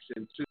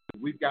reaction to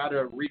we've got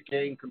to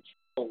regain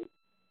control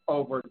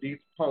over these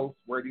posts,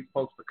 where these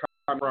posts are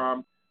coming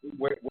from,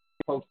 where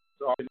posts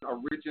are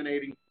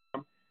originating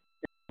from.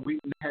 And we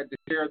had to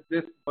share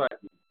this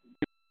button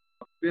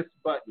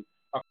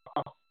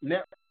across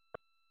networks.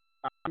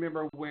 I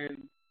remember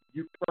when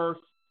you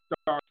first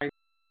started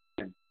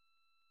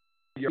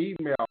your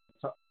email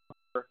to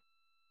other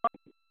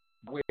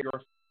where your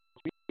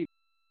social media,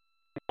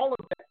 all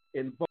of that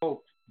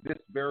invoked this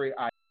very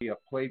idea of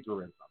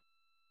plagiarism.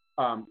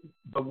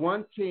 The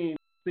one team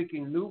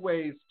seeking new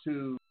ways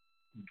to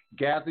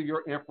gather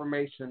your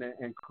information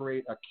and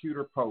create a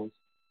cuter post,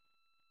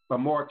 a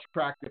more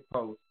attractive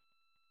post,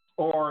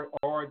 or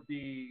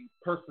the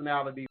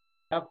personality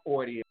of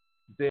audience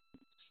then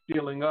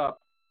stealing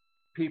up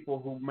people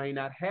who may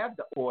not have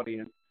the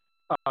audience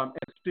and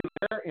steal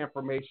their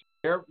information,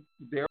 their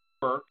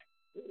work,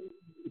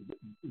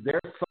 their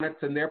sonnets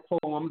and their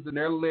poems and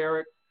their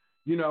lyrics,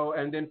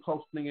 and then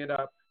posting it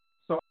up.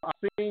 So I've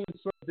seen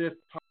sort of this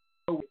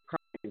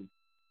kind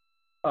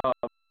of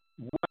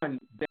one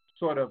that's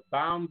sort of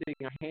bounding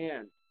a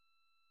hand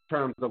in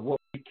terms of what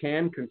we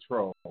can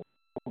control, what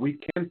we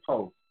can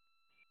post,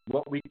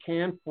 what we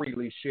can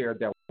freely share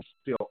that we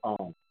still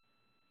own,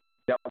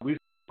 that we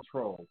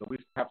control, that we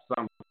have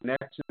some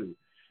connect to.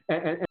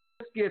 And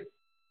this gets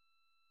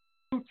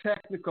too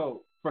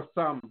technical for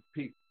some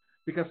people,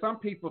 because some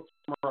people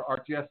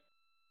are just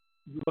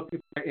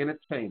looking for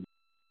entertainment.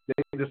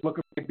 They're just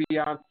looking for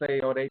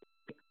Beyonce or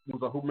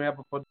or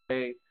whomever for the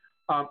day,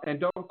 and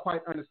don't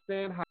quite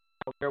understand how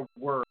their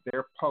work,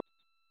 their posts,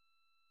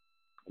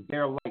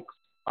 their likes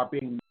are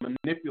being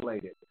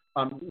manipulated,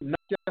 not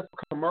just for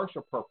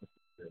commercial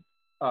purposes,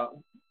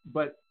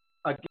 but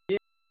again,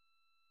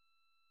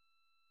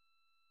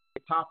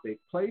 topic,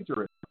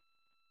 plagiarism.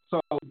 So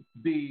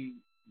the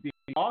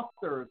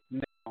authors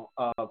now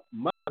of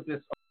much of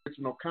this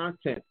original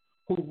content,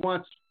 who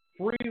once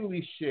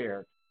freely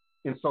shared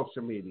in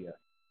social media,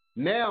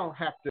 now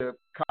have to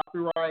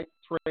copyright,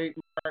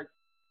 trademark,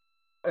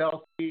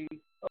 LC,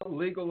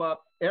 legal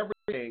up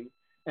everything,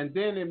 and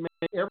then it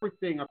makes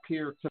everything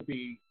appear to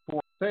be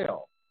for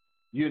sale.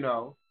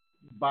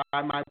 Buy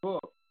my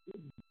book,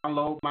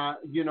 download my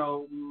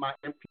my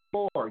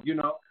MP4,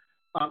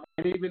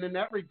 and even in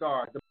that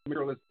regard, the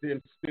material is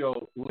then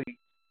still leaked,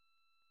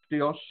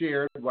 still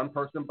shared. One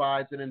person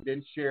buys it and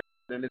then shares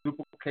it, and it's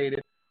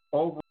duplicated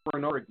over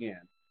and over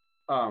again.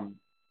 Some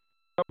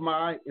of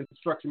my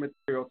instruction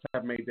materials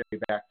have made their way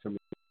back to me.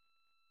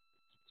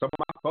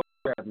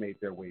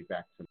 their way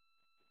back to me.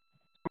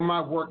 Some of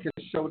my work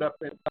has showed up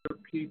in other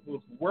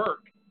people's work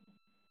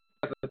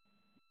as a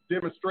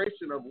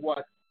demonstration of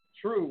what's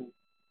true,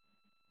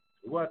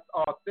 what's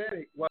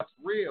authentic, what's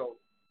real,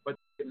 but it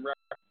didn't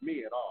reference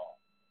me at all.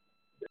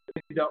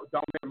 They don't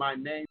remember my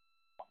name.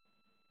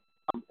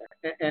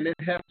 And it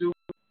has to do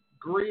with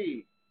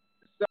greed,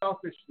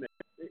 selfishness,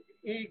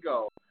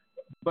 ego.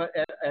 But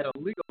at a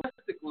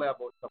legalistic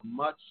level, it's a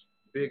much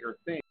bigger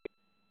thing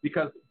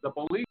because the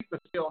belief is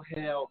still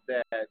held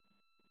that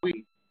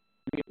we,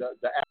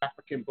 the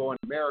African-born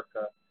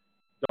America,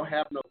 don't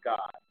have no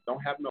God,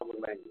 don't have no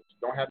language,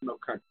 don't have no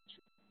country,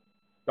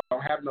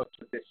 don't have no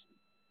tradition,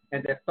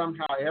 and that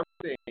somehow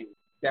everything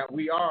that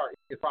we are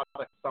is a product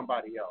of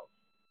somebody else.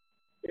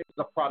 It's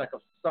a product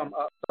of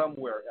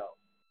somewhere else.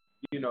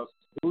 You know,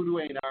 voodoo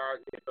ain't ours,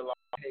 it belongs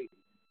to Haiti.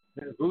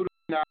 Voodoo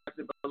ain't ours,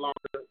 it belongs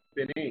to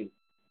Benin.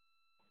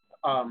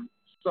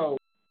 So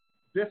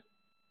this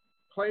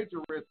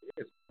plagiarism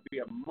is going to be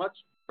a much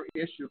bigger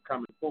issue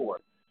coming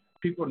forward.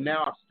 People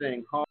now are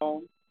staying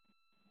home,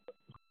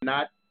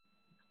 not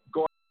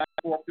going back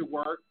and forth to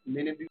work.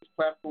 Many of these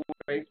platforms,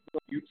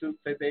 Facebook, YouTube,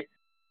 say their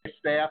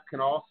staff can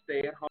all stay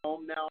at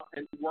home now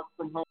and work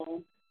from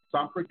home. So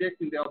I'm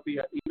predicting there'll be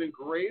an even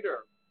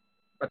greater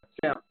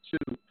attempt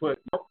to put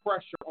more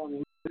pressure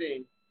on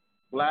limiting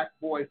black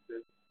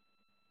voices,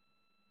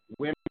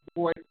 women's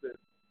voices,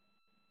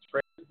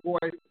 trans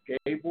voices,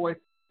 gay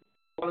voices,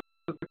 all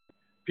of the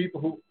people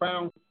who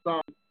found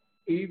some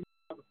even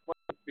on the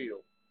playing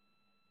field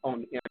on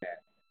the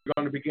internet. We're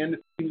going to begin to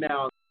see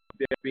now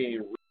there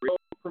being real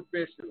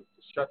provisions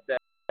to shut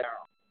that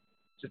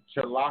down,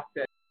 to lock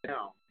that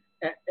down.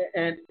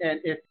 And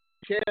if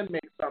you can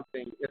make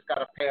something, it's got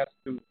to pass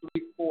through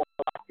 3-4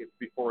 pockets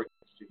before it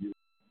gets to you.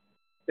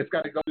 It's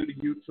got to go through the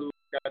YouTube,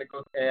 it's got to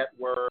go to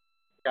AdWords,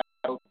 it's got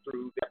to go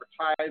through the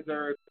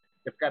advertisers,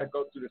 it's got to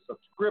go through the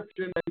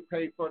subscription that you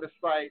pay for the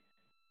site,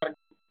 it's got to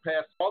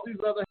pass all these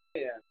other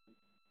hands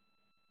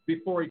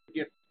before it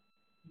gets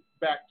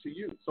back to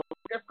you. So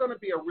it's going to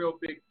be a real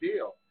big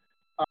deal.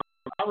 I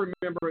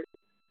remember,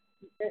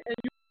 and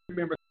you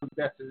remember some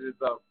messages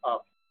of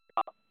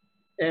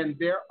and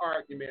their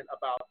argument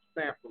about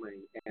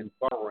sampling and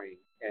borrowing,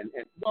 and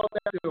well,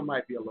 that still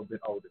might be a little bit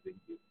older than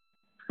you.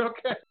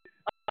 Okay?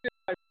 I feel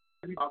like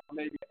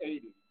maybe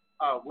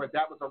 80s, where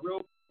that was a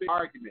real big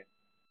argument.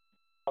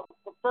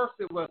 First,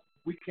 it was,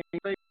 we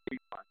can't say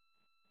anyone.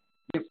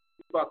 You can't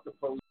speak about the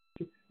police.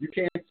 You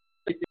can't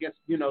speak against,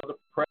 the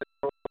president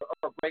or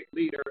a great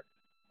leader.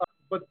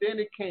 But then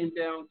it came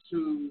down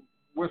to,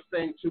 we're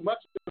saying too much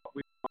of what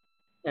we want,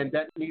 and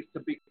that needs to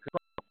be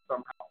controlled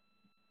somehow.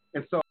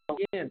 And so,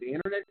 again, the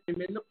internet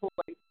came into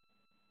play,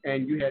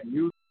 and you had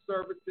news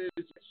services,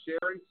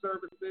 sharing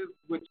services,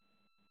 which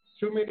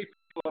too many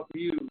people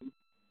abuse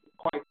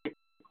quite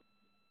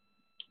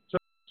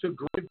to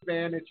great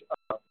advantage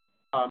of.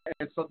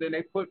 And so then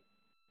they put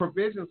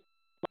provisions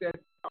that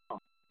down.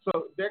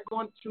 So they're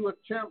going to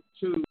attempt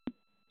to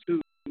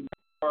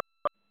for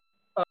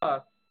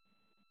us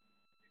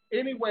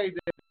any way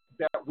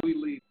that we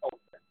leave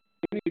open,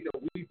 any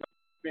that we don't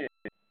spend,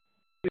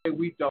 any that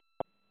we don't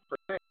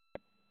protect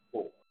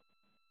for.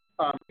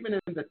 Even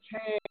in the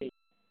tanning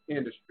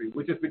industry,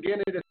 which is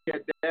beginning to see a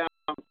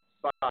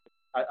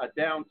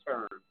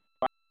downturn.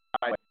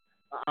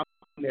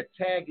 That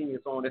tagging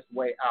is on its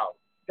way out.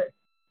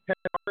 Has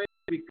already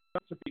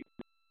begun to be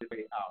on its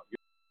way out. You're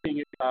seeing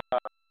it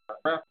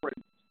referenced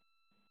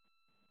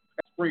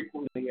as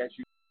frequently as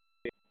you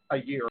did a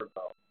year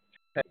ago.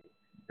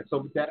 And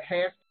so that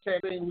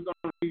hashtag thing, we're going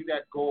to see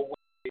that go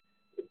away,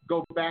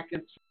 go back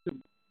into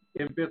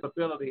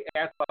invisibility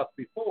as was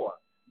before.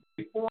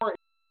 Before, it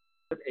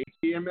was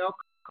HTML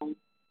code.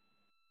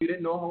 You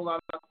didn't know a whole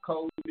lot of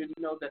code. You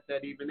didn't know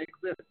that even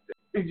existed.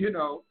 It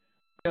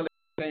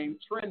became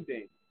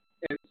trending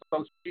in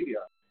social media.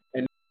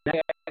 And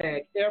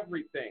hashtag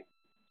everything.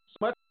 So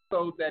much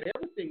so that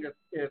everything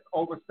is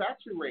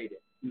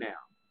oversaturated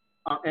now.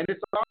 And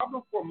it's a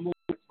problem for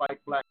movements like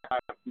Black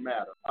Lives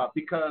Matter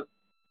because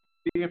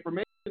the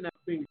information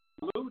that's being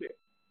diluted,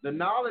 the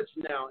knowledge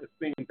now is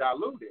being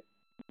diluted.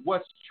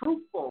 What's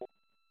truthful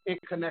in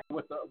connection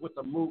with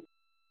the movement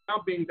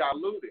now being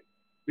diluted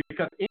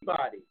because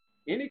anybody,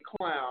 any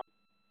clown,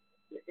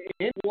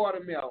 any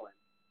watermelon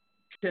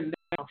can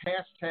now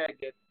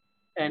hashtag it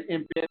and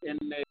embed in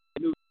their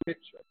new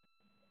picture,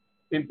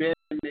 embed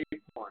in their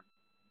porn,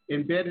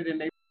 embed it in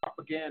their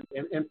propaganda,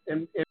 and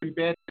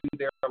embed in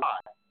their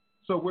lives.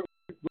 So we're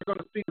going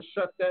to see them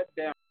shut that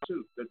down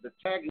too. The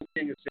tagging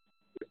thing is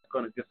just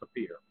going to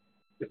disappear.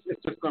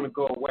 It's just going to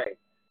go away,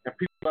 and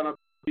people are going to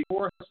be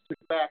forced to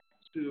back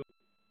to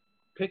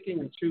picking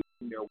and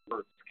choosing their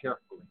words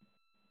carefully.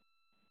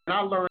 And I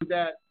learned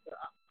that.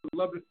 I'd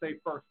love to say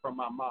first from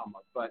my mama,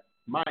 but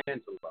Maya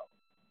Angelou.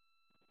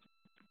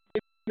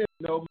 Even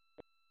though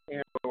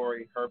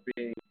story, her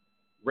being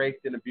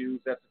raped and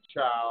abused as a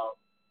child,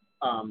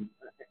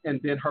 and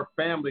then her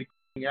family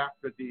going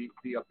after the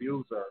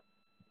abuser,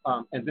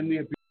 and then the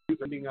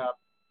abuser ending up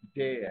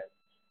dead,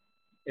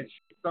 and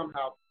she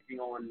somehow taking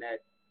on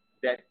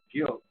that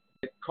guilt.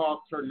 It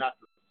caused her not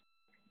to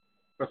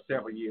for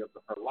several years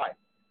of her life.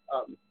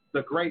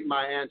 The great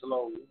Maya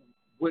Angelou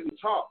wouldn't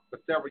talk for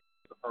several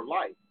years of her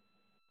life.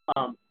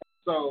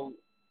 So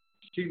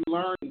she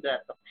learned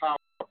that the power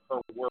of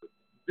her words.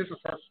 This is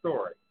her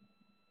story.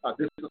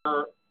 This is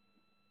her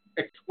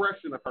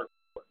expression of her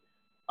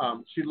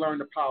story. She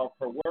learned the power of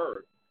her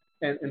words.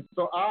 And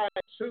so I,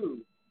 too,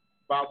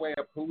 by way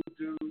of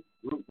hoodoo,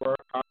 root word,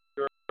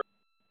 conjure,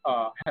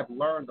 have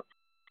learned the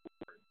power of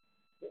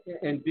words.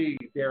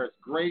 Indeed, there is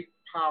great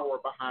power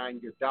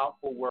behind your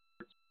doubtful words,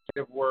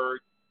 negative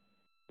words,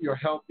 your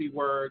healthy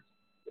words,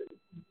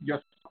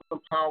 your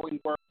empowering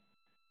words,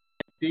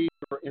 indeed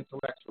your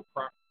intellectual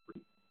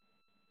property,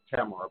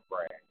 Tamara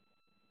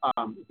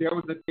Bragg. There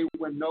was a day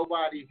when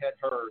nobody had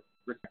heard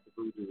Respect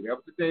Voodoo. There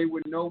was a day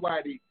when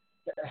nobody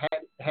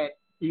had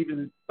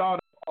even thought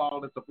of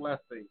all as a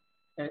blessing,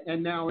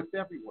 and now it's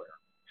everywhere.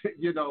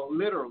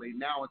 Literally,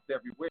 now it's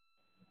everywhere.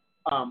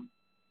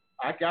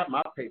 I got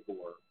my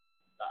paperwork.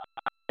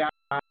 I got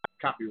my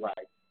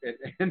copyright,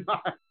 and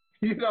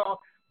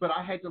but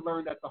I had to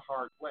learn that the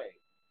hard way.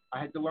 I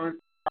had to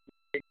learn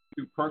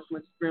through personal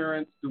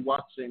experience, through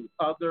watching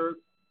others,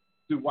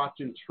 through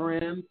watching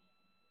trends,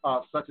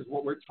 such as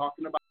what we're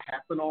talking about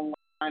happen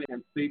online,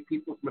 and see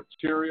people's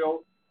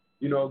material,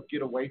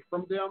 get away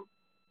from them.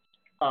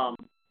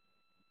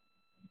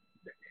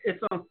 It's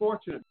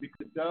unfortunate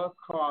because it does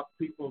cause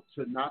people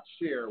to not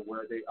share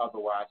where they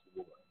otherwise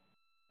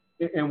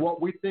would. And what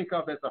we think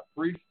of as a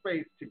free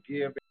space to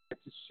give and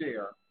to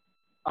share,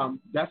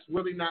 that's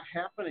really not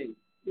happening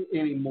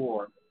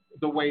anymore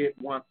the way it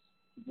once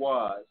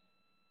was.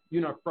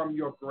 From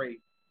your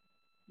great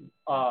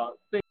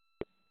things.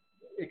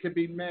 It could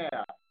be math,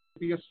 it could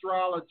be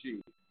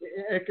astrology,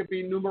 it could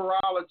be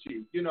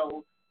numerology.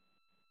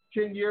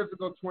 10 years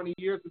ago, 20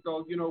 years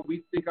ago,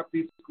 we think of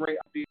these great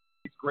ideas,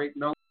 these great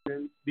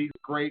notions, these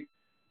great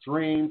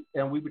dreams,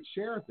 and we would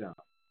share them.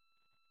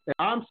 And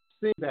I'm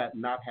seeing that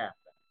not happen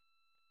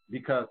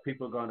because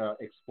people are going to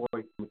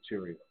exploit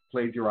material,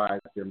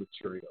 plagiarize their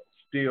material,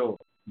 steal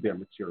their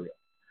material.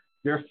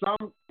 There's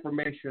some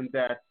information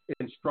that's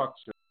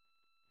instruction.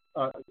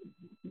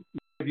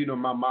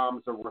 My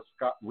mom's a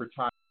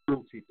retired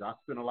school teacher. I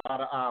spent a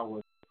lot of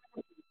hours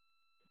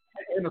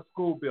in a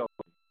school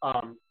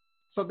building.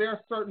 So there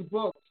are certain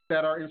books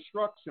that are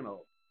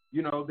instructional.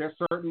 There's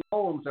certain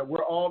poems that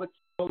we're all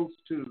exposed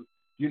to,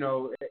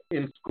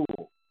 in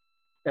school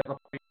as a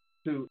part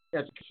to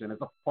education, as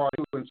a part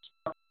to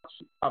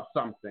instruction of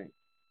something.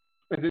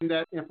 And then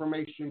that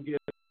information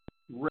gets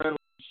readily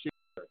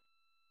shared.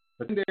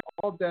 But then there's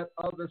all that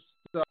other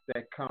stuff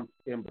that comes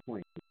in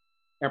between.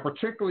 And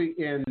particularly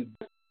in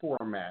this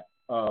format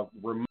of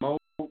remote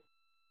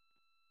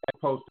as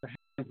opposed to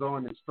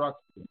hands-on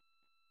instruction,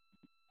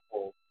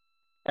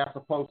 as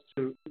opposed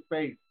to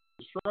face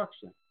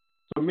instruction.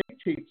 So many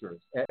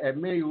teachers at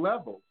many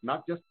levels,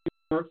 not just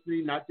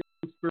university, not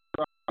just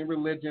spirituality,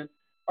 religion,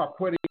 are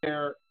putting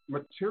their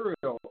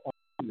material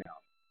online now,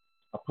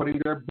 are putting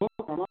their book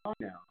online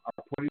now,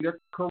 are putting their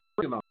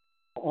curriculum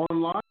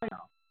online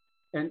now.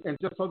 And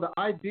just so the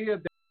idea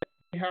that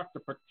they have to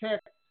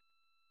protect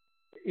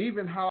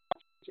even how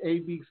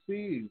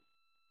ABCs,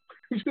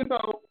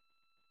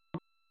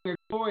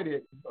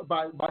 exploited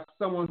by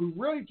someone who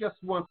really just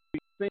wants to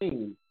be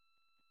seen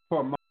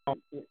for a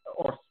moment,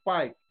 or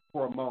spike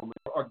for a moment,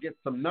 or get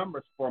some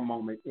numbers for a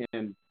moment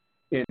in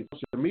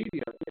social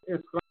media.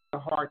 It's going to be a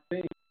hard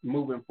thing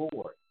moving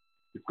forward.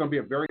 It's going to be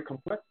a very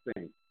complex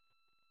thing.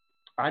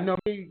 I know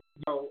me,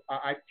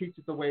 I teach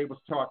it the way it was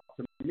taught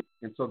to me,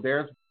 and so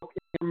there's book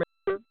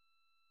information,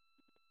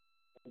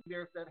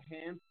 there's that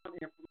hands-on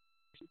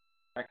information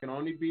that can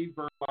only be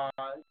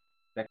verbalized,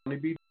 that can only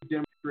be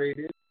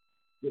demonstrated,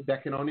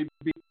 that can only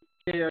be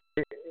shared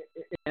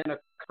in a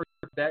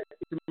that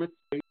intimate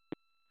space.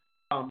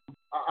 I'm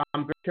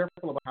very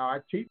careful about how I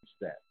teach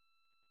that.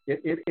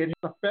 It has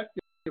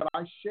affected what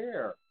I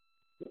share.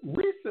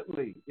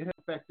 Recently, it has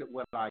affected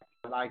what I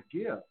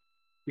give,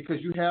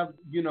 because you have,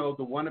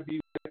 the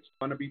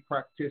wannabe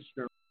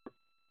practitioner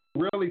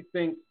who really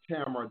thinks,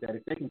 Tamara, that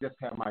if they can just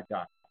have my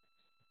documents,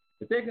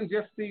 if they can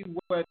just see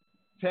what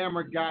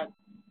Tamara got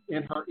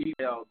in her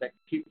email that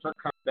keeps her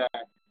coming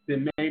back,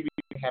 then maybe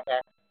you have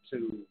access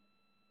to,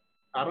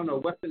 I don't know,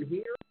 what's in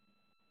here.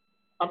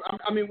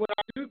 I mean, when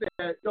I do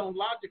that, it don't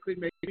logically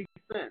make any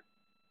sense.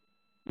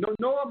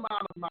 No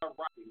amount of my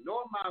writing,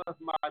 no amount of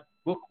my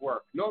book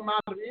work, no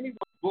amount of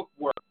anyone's book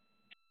work,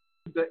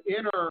 the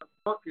inner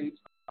workings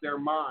of their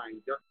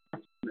mind, their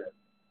consciousness,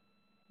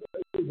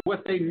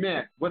 what they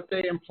meant, what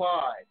they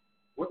implied,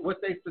 what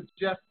they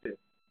suggested.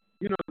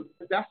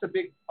 That's a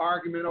big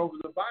argument over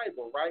the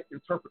Bible, right?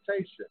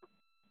 Interpretation.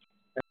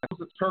 And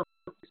whose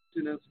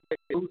interpretation is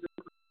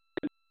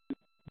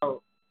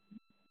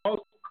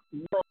most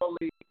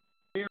morally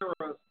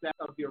mirrors that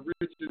of the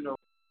original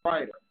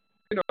writer,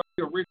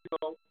 the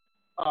original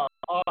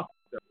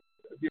author,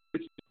 the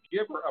original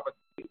giver of a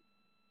thing.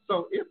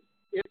 So it's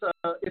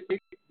a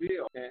big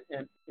deal,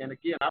 and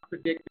again, I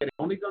predict that it's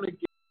only going to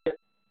get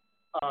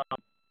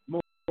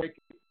more. It's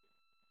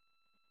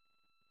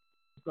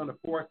going to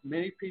force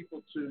many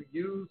people to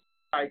use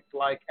sites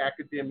like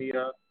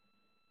Academia,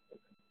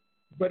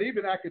 but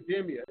even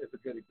Academia is a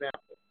good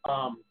example.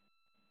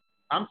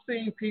 I'm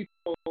seeing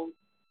people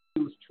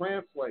use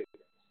translators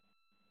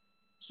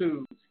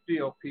to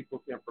steal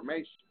people's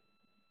information,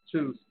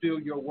 to steal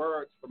your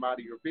words from out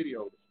of your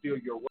video, to steal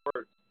your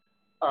words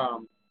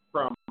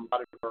from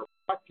out of your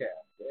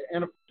podcast.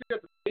 And if you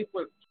get the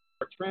people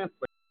are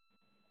translators,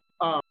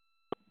 or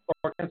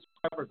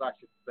transcribers, I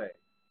should say,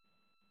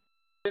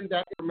 then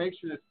that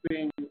information is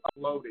being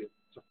uploaded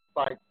to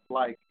sites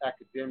like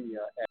Academia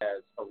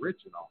as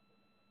original,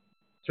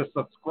 to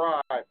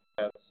subscribe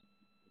as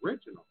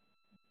original.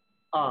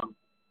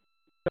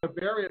 The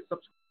various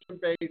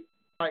subscription-based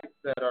sites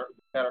that are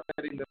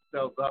setting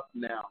themselves up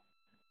now,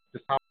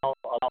 just how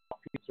allow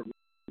people to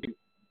receive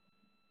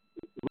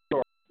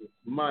resources,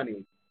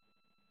 money,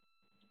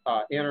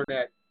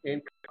 internet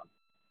income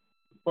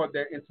for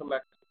their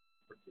intellectual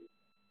expertise.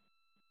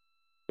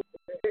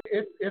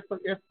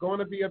 It's going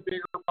to be a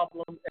bigger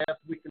problem as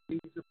we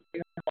continue to stay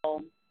at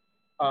home,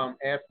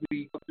 as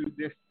we go through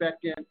this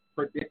second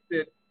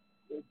predicted,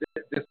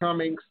 this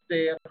coming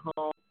stay at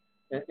home,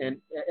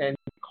 and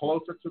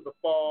closer to the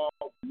fall.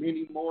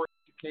 Many more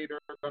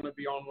educators are going to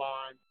be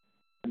online.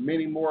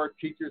 Many more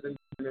teachers and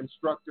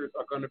instructors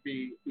are going to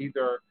be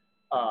either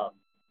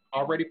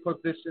already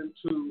positioned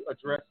to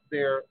address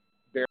their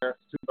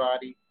student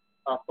body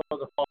for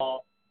the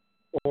fall,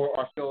 or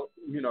are still,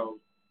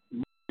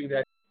 moving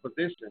that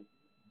position.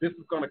 This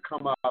is going to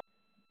come up.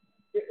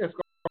 It's going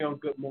to be on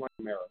Good Morning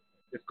America.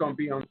 It's going to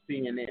be on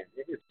CNN.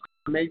 It's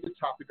a major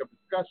topic of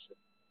discussion.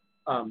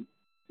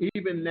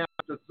 Even now,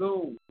 the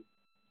Zoom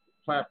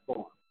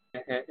platform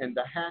and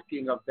the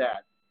hacking of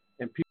that,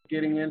 and people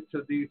getting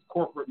into these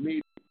corporate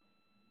meetings.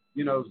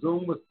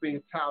 Zoom was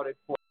being touted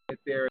for that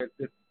there is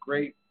this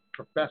great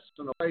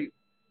professional place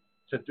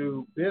to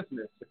do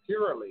business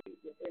securely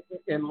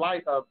in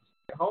light of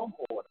the home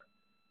order.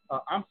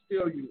 I'm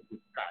still using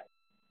Skype.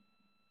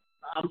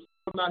 I'm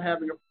still not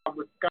having a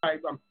problem with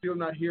Skype. I'm still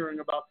not hearing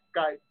about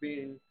Skype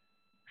being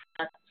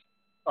hacked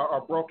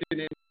or broken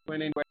into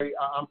in any way.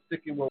 I'm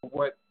sticking with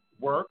what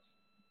works.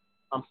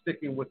 I'm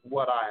sticking with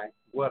what I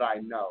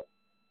know.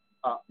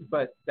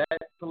 But that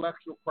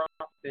intellectual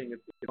property thing is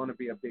going to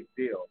be a big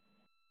deal.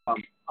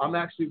 I'm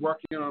actually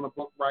working on a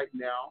book right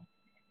now.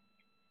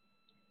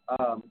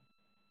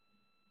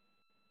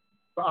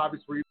 For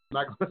obvious reasons, I'm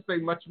not going to say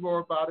much more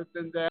about it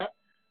than that.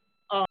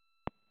 I'm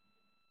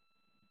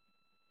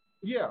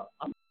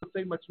going to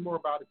say much more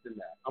about it than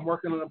that. I'm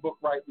working on a book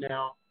right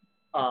now.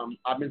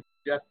 I've been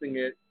suggesting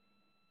it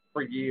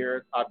for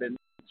years. I've been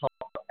talking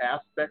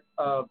aspects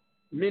of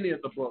many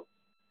of the books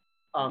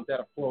that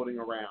are floating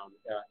around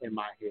in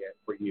my head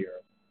for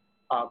years.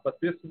 But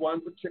this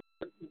one particular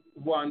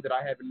one that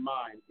I have in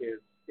mind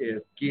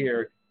is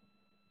geared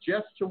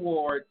just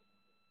towards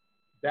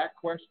that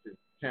question,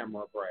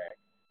 Tamara Bragg.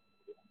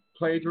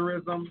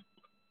 Plagiarism,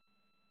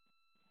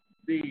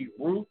 the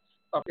roots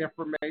of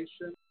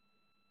information,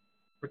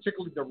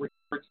 particularly the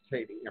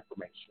regurgitating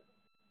information.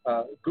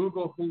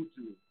 Google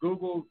Hoodoo,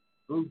 Google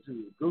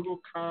Voodoo,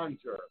 Google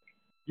Conjure,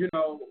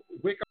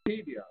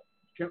 Wikipedia.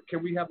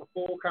 Can we have a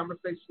full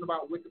conversation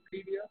about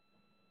Wikipedia?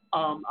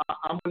 I'm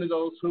one of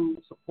those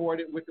who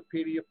supported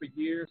Wikipedia for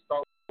years,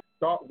 thought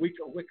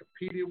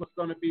Wikipedia was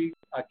going to be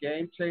a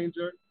game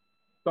changer,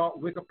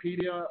 thought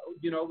Wikipedia,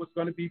 was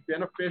going to be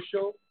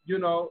beneficial,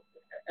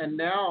 and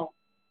now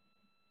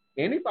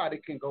anybody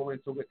can go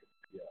into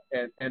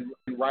Wikipedia and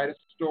write a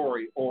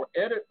story or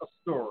edit a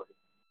story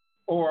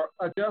or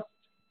adjust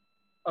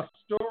a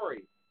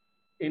story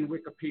in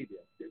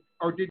Wikipedia.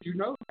 Or did you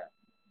know that?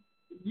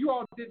 You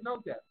all did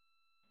know that.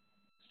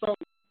 So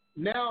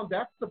now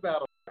that's the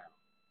battleground.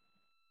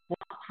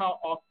 How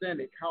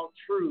authentic, how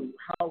true,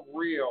 how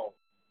real,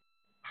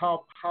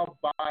 how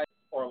biased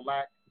or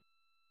lack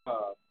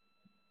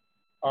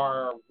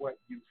are what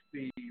you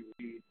see,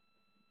 read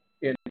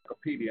in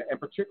Wikipedia, and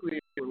particularly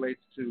it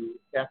relates to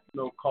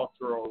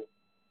ethno-cultural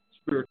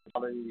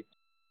spirituality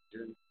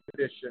and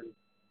tradition.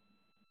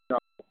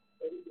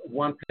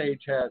 One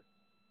page has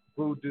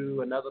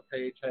voodoo, another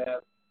page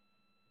has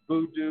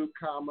voodoo,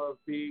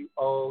 VODU,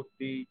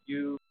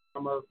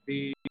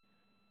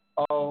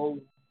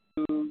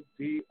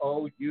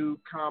 VODOU,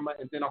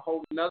 and then a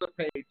whole another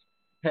page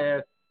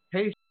has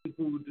Haitian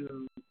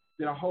voodoo,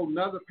 then a whole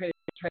another page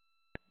has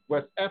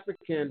West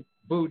African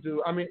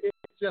voodoo. I mean,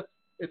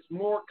 it's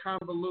more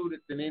convoluted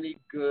than any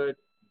good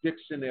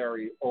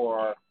dictionary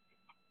or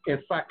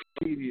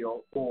encyclopedia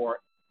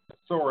or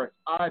thesaurus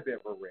I've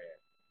ever read.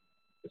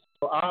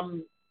 So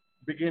I'm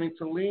beginning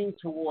to lean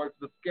towards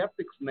the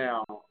skeptics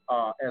now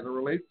as it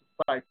relates to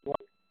sites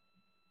like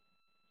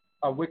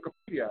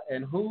Wikipedia,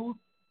 and who's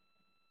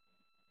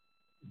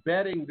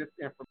vetting this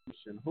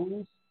information,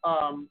 who's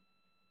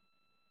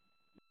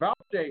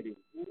validating,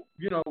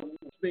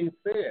 what's being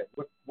said,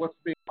 what's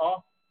being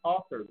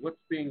authored,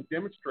 what's being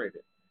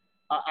demonstrated.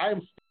 I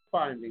am still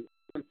finding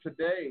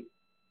today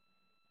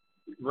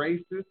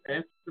racist,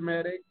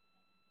 anti-Semitic,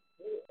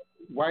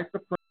 white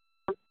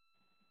supremacist,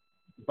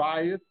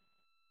 biased,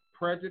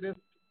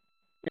 prejudiced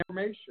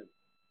information.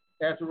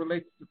 as it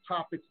relates to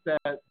topics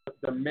that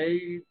the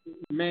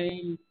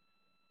main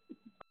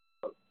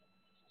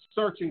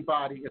searching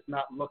body is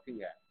not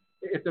looking at.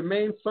 If the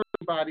main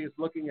searching body is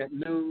looking at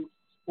news,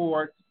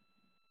 sports,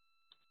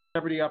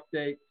 celebrity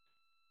updates,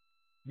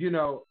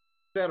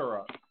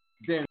 etc.,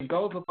 then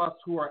those of us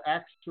who are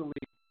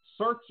actually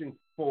searching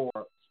for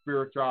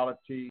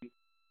spirituality,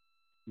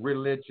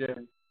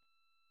 religion,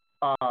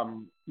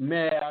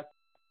 math,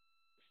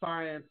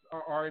 science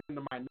are in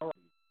the minority.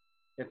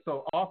 And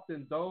so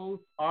often those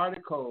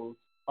articles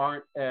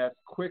aren't as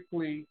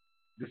quickly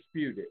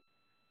disputed,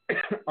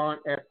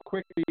 aren't as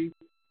quickly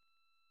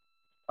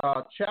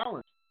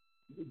challenged.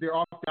 They're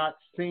often not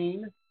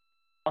seen,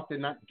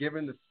 often not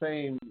given the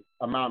same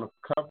amount of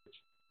coverage.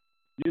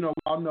 We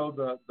all know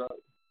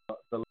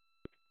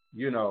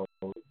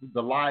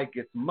the lie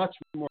gets much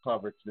more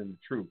coverage than the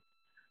truth.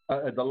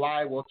 The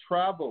lie will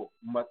travel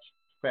much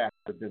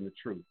faster than the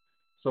truth.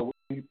 So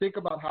when you think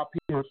about how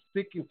people are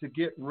seeking to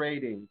get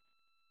ratings,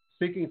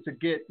 seeking to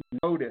get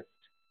noticed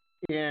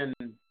in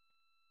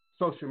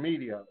social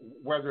media,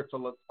 whether it's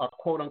a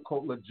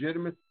quote-unquote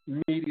legitimate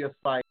media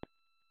site,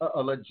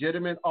 a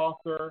legitimate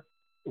author,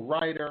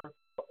 writer,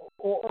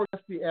 or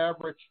just the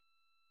average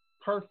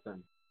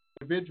person,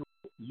 individual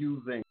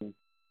using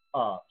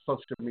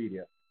social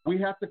media, we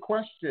have to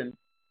question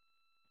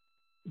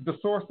the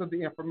source of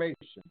the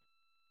information.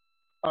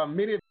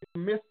 Many of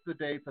you missed the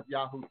days of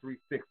Yahoo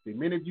 360.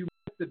 Many of you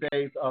missed the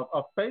days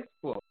of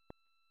Facebook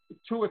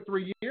 2 or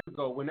 3 years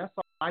ago when that's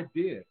all I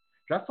did.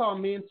 That's all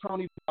me and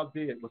Tony Bell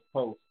did was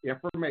post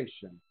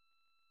information,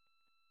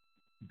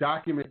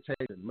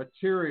 documentation,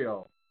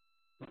 material,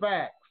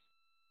 facts,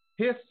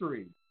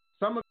 history.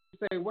 Some of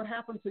you say, what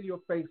happened to your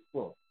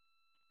Facebook?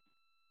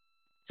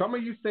 Some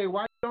of you say,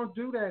 why don't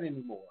do that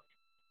anymore?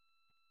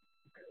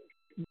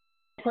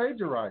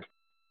 Plagiarize.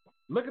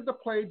 Look at the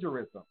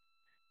plagiarism.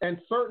 And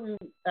certain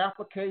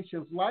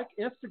applications like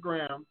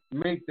Instagram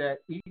made that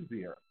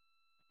easier.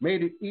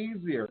 Made it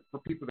easier for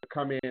people to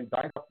come in,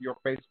 dice up your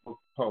Facebook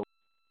post,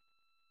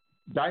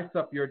 dice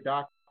up your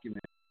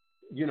document,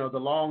 the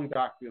long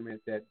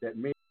document that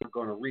many are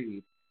going to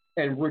read,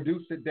 and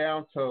reduce it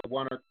down to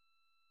one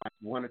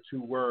or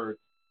two words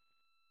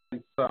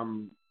and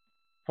some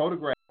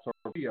photographs or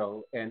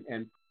video and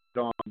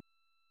put it on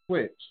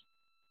Twitch,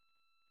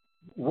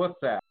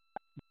 WhatsApp,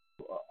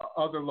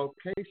 other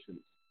locations.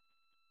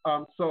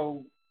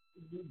 So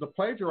the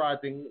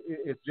plagiarizing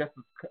is just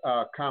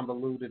as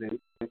convoluted and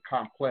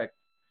complex,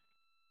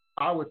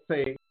 I would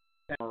say,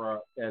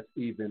 as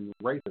even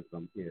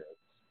racism is.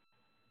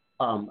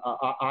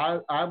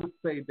 I would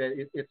say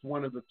that it's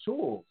one of the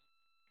tools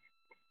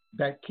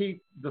that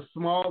keep the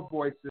small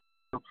voices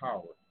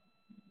empowered.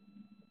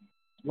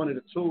 It's one of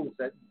the tools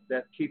that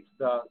keeps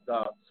the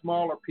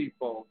smaller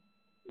people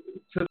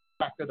to the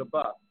back of the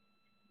bus.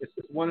 It's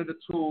one of the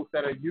tools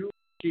that are used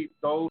to keep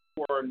those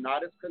who are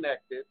not as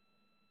connected,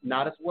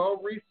 not as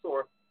well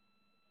resourced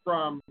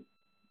from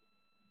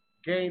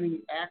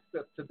gaining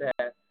access to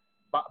that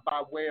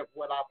by way of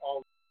what I've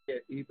always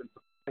said, even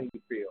to playing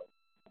field.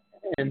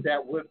 And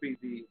that would be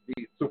the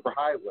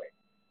superhighway.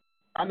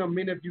 I know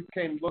many of you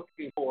came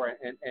looking for it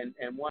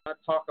and want to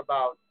talk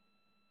about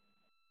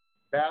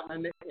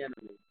battling the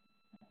enemy,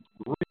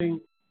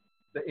 ring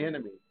the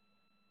enemy.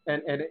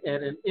 And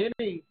in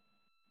any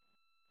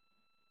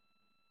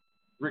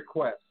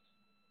request,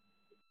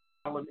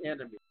 an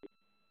enemy,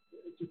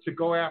 to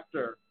go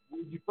after,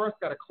 you first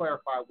got to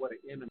clarify what an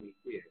enemy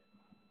is.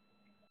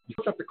 You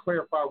have to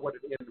clarify what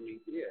an enemy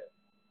is.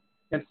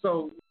 And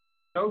so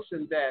the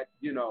notion that,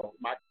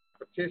 my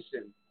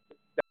competition,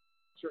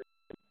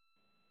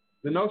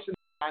 the notion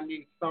that I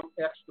need some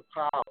extra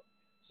power,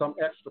 some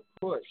extra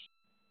push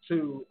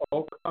to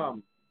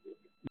overcome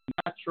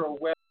natural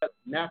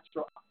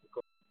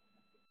obstacles,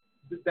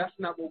 that's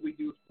not what we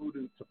use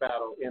voodoo to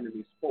battle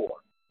enemies for.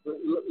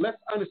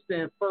 Let's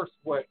understand first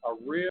what a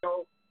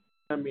real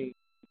enemy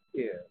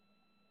is.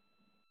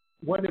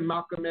 What did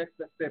Malcolm X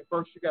that said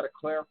first you got to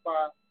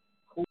clarify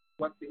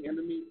what the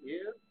enemy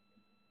is?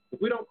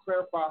 If we don't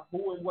clarify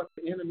who and what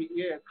the enemy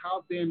is,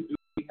 how then do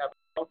we have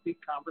a healthy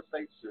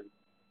conversation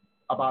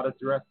about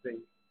addressing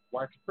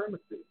white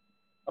supremacy,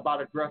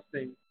 about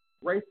addressing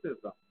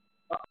racism,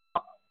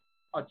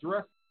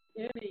 address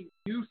any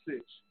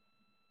usage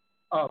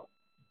of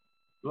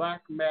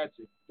black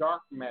magic,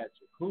 dark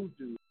magic,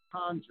 hoodoo,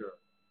 conjure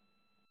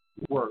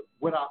work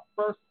without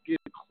first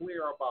getting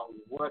clear about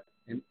what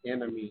an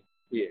enemy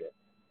is.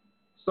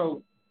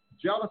 So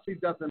jealousy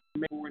doesn't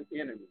make for an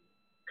enemy.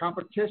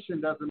 Competition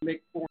doesn't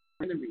make for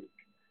an enemy.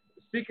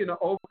 Seeking to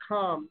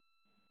overcome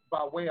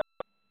by way of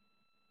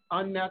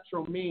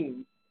unnatural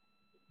means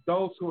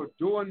those who are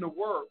doing the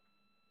work,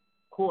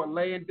 who are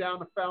laying down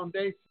the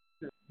foundation,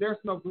 there's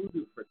no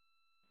voodoo for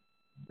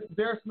that.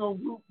 There's no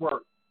root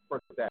work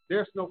for that.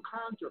 There's no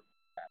conjure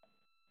for that.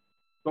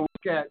 So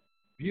look at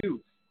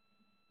abuse,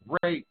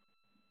 rape,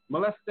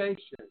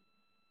 molestation,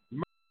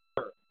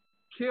 murder,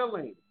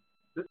 killing,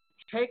 the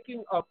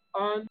taking of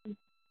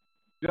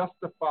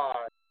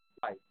unjustified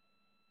life.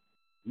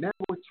 Now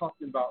we're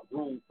talking about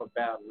room for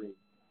battling.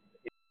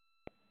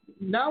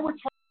 Now we're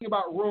talking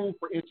about room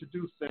for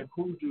introducing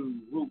hoodoo,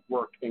 root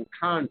work, and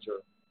conjure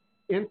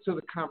into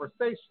the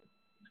conversation.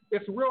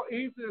 It's real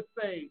easy to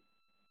say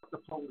the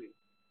police.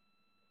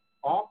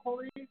 All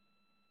police?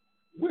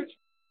 Which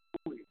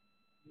police?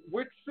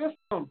 Which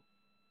system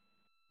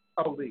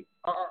of police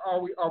are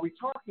we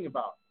talking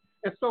about?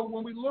 And so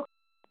when we look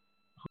at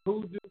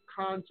hoodoo,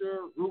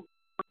 conjure, root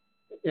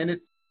in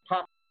its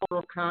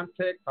popular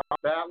context, I'm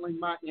battling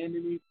my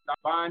enemies, I'm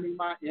binding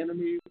my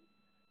enemies,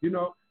 I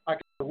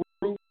got the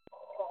root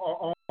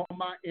on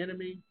my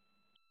enemy.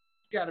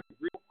 You got to be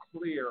real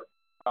clear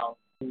about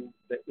who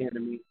the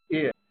enemy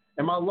is.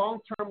 And my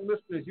long-term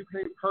listeners, you've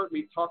heard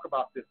me talk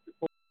about this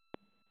before.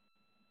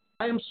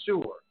 I am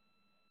sure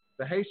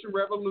the Haitian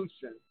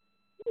Revolution,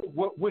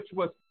 which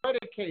was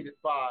predicated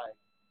by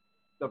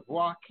the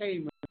Bois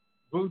Cayman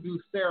voodoo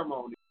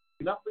ceremony,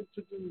 nothing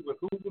to do with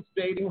who was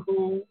dating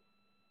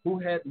who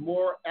had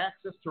more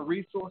access to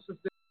resources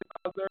than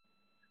the other,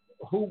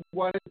 who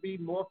wanted to be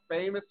more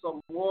famous or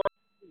more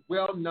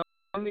well-known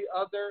than the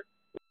other.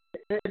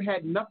 It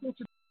had nothing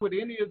to do with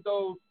any of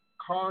those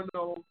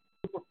carnal,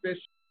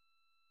 superficial,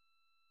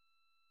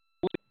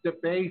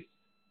 debased,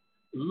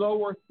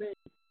 lower things.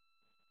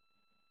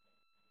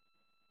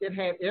 It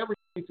had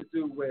everything to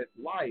do with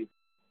life,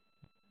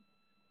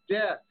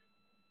 death,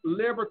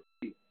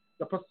 liberty,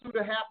 the pursuit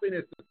of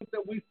happiness, the things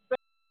that we say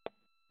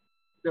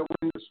that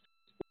we're in the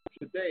streets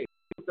for today,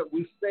 the things that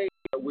we say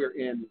that we're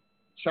in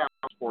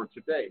challenge for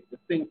today, the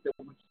things that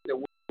we're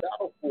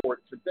battle for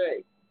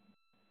today.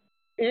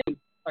 Any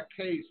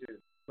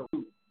occasion to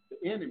root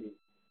the enemy,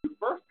 you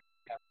first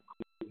have to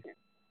clean him.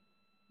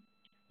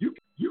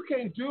 You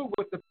can't do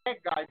what the bad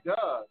guy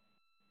does.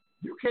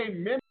 You can't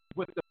mimic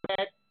what the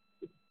bad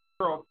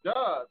girl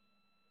does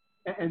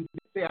and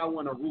say, I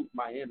want to root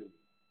my enemy.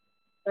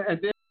 And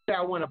then say,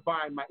 I want to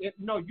bind my enemy.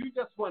 No, you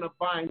just want to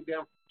bind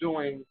them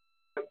doing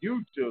what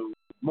you do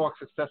more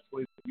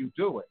successfully than you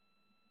do it.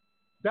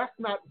 That's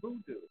not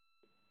voodoo.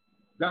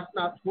 That's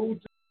not voodoo.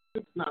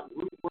 It's not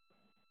root work.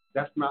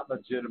 That's not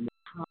legitimate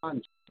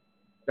conjure.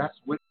 That's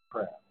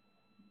witchcraft.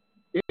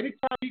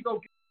 Anytime you go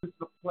get into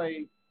the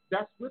play,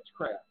 that's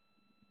witchcraft.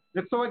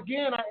 And so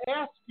again, I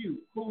ask you,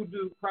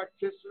 hoodoo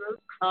practitioners,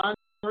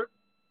 conjurers,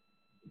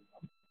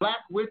 black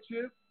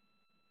witches,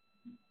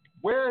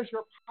 where is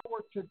your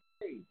power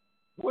today?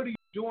 What are you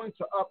doing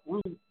to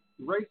uproot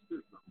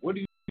racism? What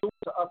are you doing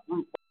to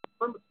uproot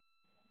supremacy?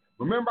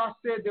 Remember I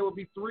said there will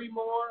be three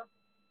more,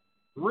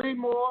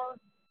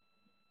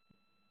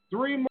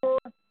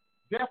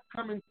 death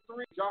coming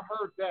three. Y'all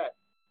heard that.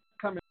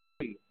 Coming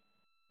three.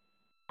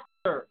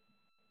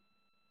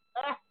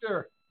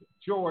 After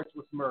George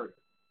was murdered.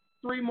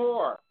 Three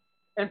more.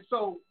 And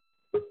so,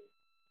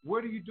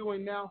 what are you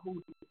doing now,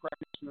 hoodoo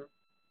practitioner?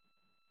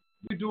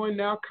 What are you doing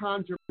now,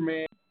 conjure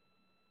man?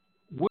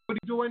 What are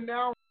you doing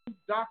now,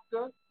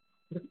 doctor?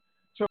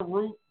 To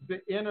root the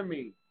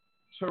enemy.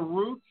 To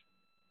root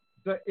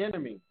the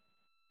enemy.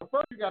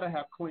 First, you got to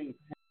have clean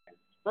hands.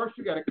 First,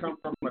 you got to come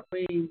from a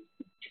clean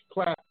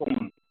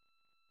platform.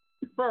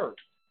 First.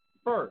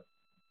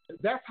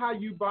 That's how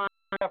you bind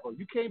the devil.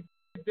 You can't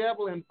bind the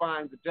devil and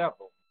bind the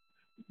devil.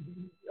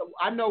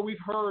 I know we've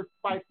heard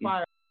fight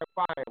fire with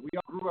fire. We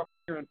all grew up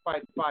hearing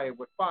fight fire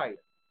with fire.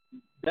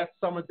 That's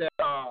some of that,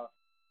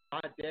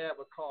 my dad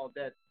would call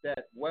that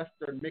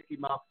Western Mickey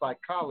Mouse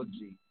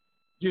psychology.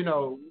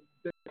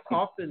 That's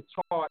often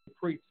taught and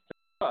preached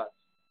to us.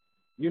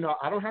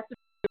 I don't have to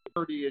be as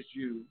dirty as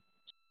you,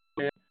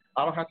 and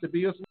I don't have to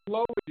be as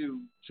low as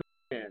you,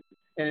 and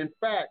in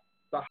fact,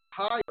 the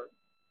higher,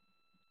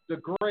 the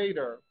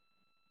greater,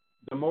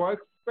 the more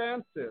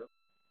expansive,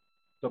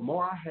 the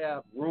more I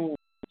have room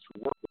to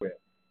work with,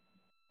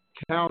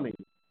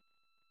 counting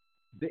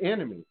the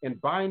enemy and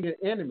binding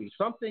the enemy.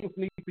 Some things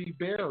need to be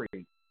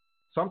buried.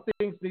 Some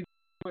things need to be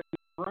put in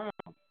the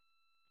ground.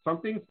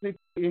 Some things need to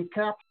be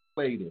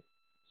encapsulated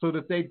so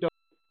that they don't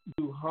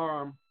do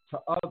harm to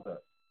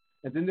others.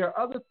 And then there are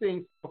other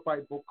things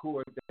fight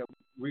Bokur that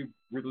we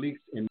release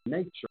in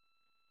nature.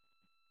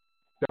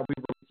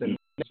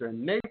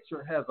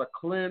 Nature has a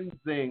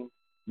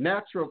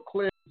natural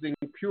cleansing,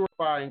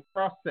 purifying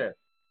process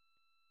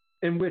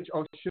in which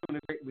Oshun is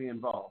greatly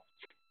involved,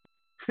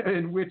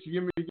 in which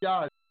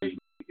Yemiya is greatly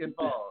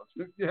involved,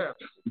 yes,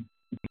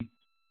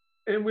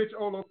 in which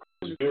Olokun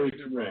is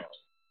greatly involved.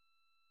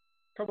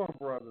 Come on,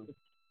 brother.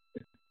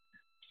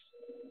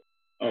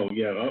 Oh,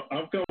 yeah,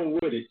 I'm coming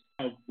with it.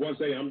 I want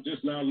to say I'm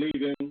just now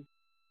leaving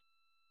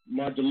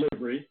my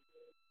delivery.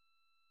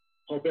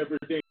 Hope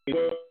everything is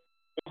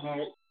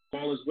well.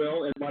 All is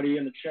well. Everybody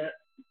in the chat.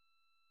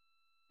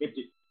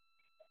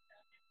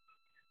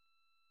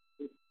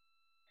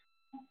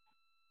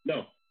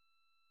 No.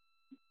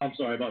 I'm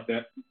sorry about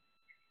that.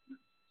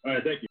 All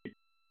right, thank you.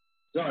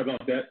 Sorry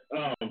about that.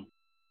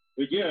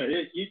 But yeah,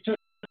 you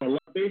touched on a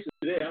lot of bases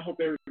today. I hope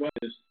everybody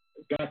has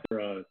got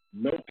their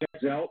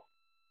notepads out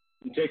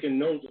and taking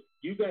notes.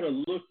 You got to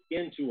look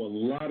into a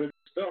lot of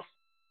stuff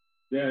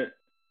that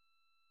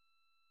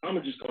I'm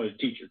going to just call it a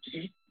teacher.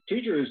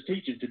 Teacher is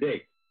teaching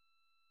today.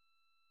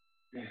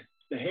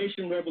 The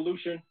Haitian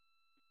Revolution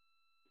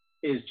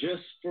is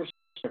just for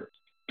starters.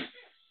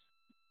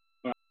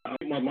 I'll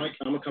get my mic.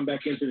 I'm gonna come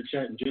back into the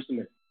chat in just a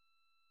minute.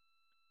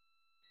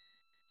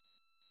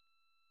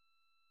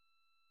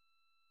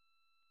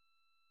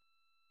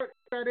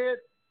 That it?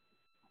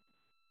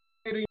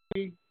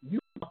 You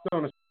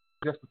on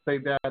just to say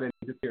that and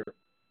just hear.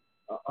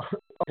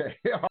 Okay,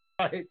 all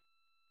right.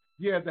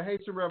 Yeah, the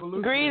Haitian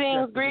Revolution.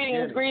 Greetings.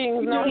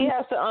 No, he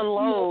has to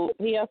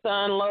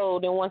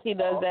unload. And once he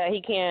does that,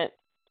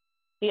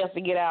 he has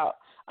to get out.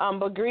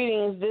 But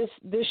greetings.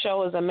 This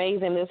show is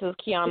amazing. This is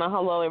Kiana.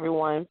 Hello,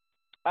 everyone.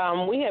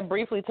 We had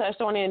briefly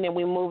touched on it, and then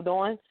we moved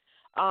on.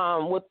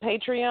 With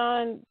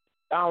Patreon,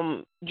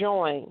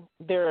 join.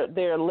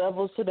 There are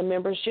levels to the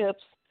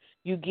memberships.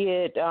 You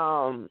get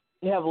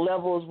you have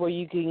levels where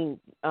you can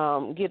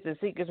get the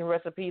secrets and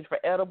recipes for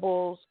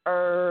edibles,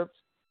 herbs,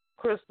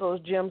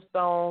 crystals,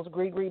 gemstones,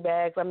 gree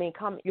bags. I mean,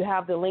 you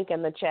have the link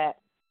in the chat.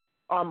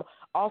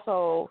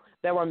 Also,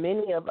 there were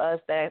many of us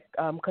that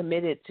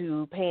committed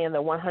to paying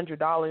the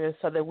 $100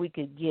 so that we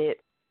could get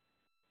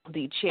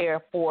the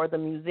chair for the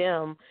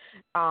museum.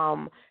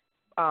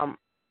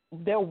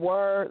 There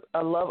were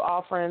love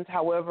offerings.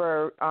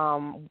 However,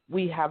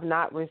 we have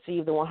not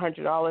received the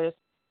 $100.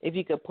 If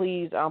you could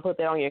please put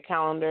that on your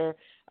calendar,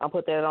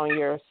 put that on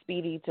your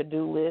speedy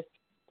to-do list.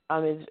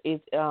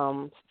 It's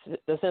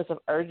the sense of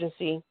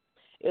urgency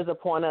is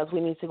upon us. We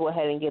need to go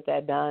ahead and get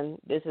that done.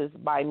 This is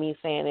by me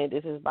saying it.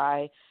 This is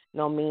by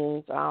no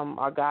means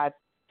our God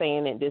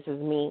saying it. This is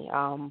me.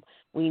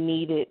 We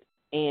need it,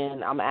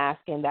 and I'm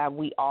asking that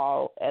we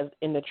all, as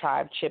in the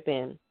tribe, chip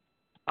in.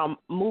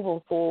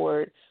 Moving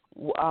forward,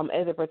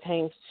 as it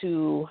pertains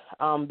to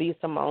B.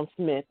 Simone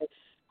Smith,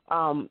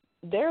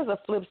 there's a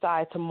flip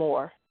side to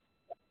more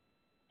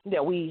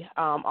that we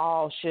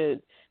all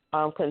should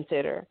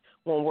consider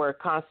when we're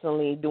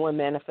constantly doing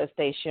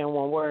manifestation,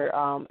 when we're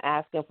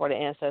asking for the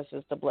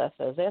ancestors to bless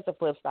us. There's a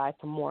flip side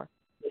to more.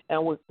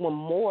 And with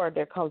more,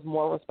 there comes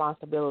more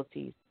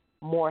responsibilities,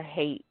 more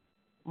hate,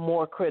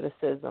 more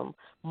criticism,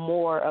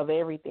 more of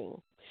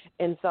everything.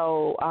 And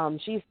so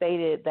she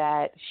stated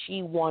that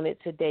she wanted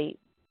to date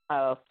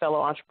a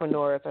fellow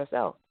entrepreneur as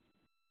herself,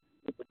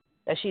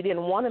 that she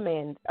didn't want a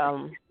man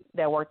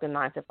that worked a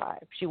 9 to 5.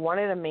 She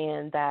wanted a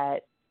man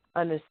that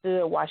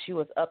understood why she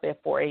was up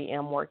at 4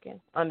 a.m. working,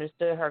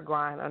 understood her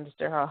grind,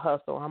 understood her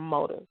hustle, her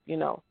motive,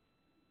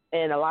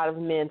 And a lot of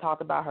men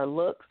talked about her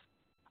looks.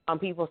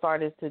 People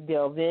started to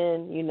delve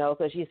in,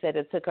 because she said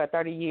it took her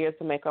 30 years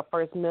to make her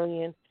first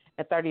million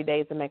and 30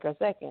 days to make her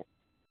second.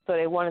 So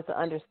they wanted to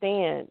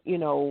understand,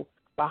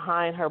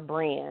 behind her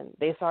brand.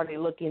 They started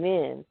looking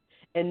in.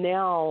 And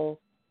now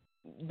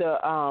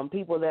the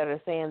people that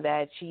are saying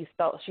that she's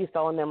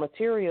stolen their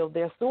material,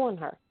 they're suing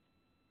her.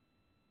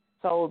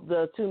 So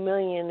the $2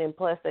 million and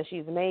plus that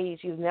she's made,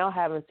 she's now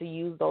having to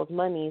use those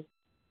monies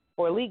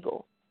for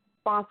legal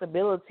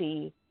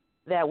responsibility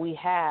that we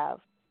have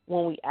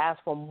when we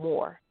ask for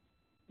more.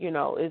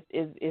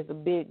 Is a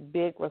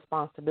big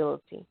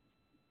responsibility.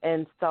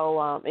 And so,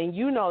 and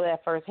that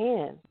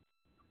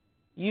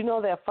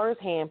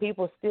firsthand.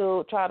 People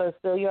still try to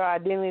steal your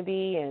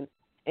identity and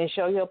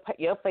show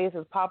your face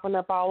is popping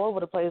up all over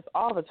the place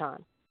all the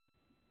time.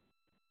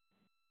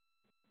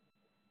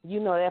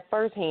 That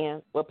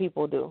firsthand what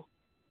people do.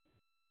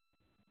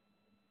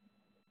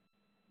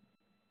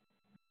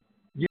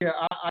 Yeah,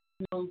 I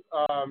know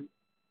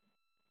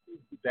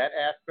that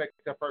aspect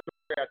of her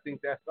story. I think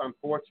that's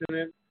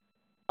unfortunate.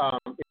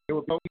 It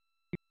would be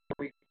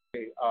really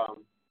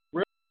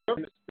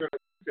the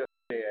spirit just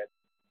said,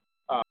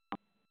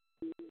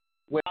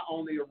 when my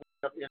only arena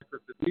of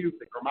interest is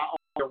music, or my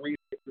only arena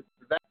of interest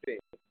is acting,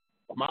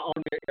 or my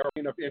only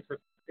arena of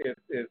interest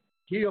is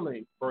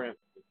healing, for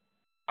instance.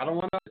 I don't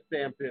want to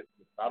understand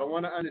business. I don't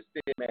want to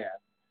understand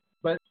math.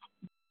 But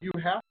you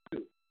have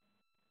to.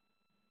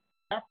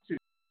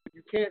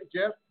 You can't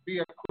just be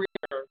a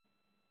creator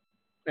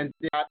and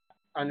not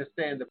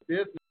understand the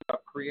business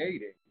of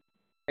creating,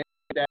 and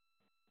that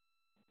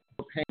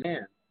will pay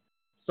in.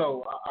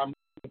 So I'm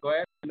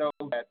glad to know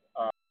that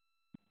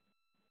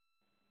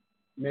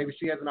maybe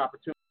she has an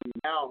opportunity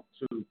now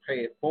to pay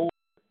it forward.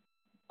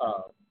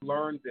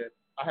 Learn that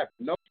I have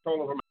no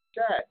control over my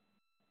chat,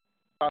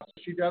 so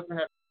she doesn't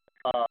have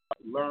to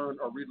learn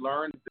or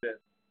relearn this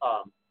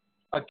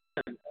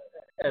again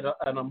at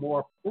a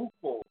more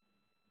fruitful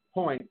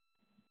point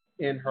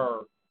in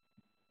her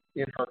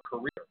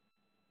career.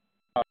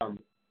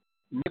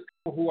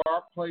 People who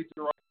are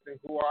plagiarizing,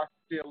 who are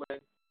stealing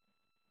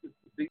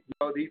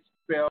these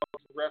spells,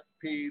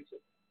 recipes,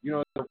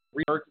 they're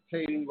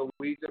regurgitating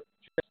Louisa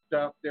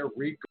stuff, they're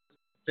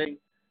regurgitating,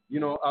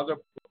 other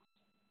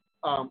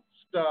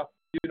stuff.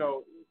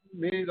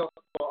 Many of those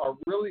people are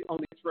really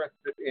only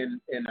interested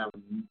in a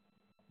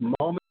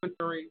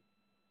momentary,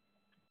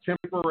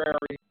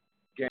 temporary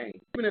gain,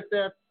 even if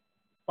that's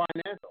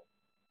financial.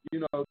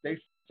 They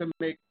to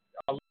make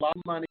a lot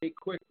of money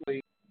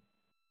quickly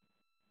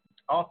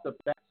off the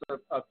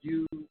backs of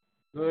you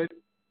good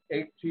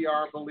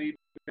HTR believing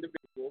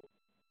individuals,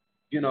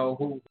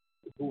 who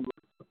support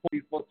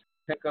people,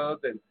 takers,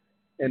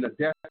 and a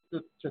death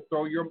to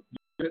throw your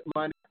good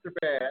money after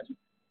bad.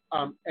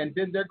 and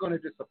then they're going to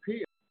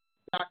disappear.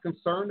 Not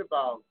concerned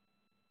about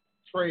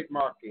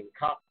trademarking,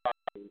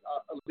 copyrighting,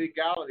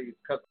 legalities,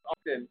 because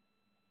often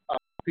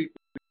people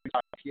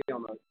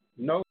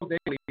know they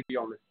need to be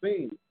on the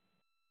scene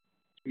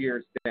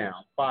years down,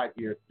 5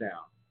 years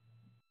down,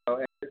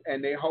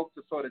 and they hope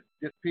to sort of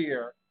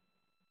disappear.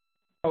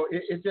 So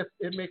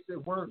it makes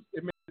it worse.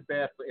 It makes it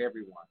bad for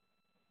everyone.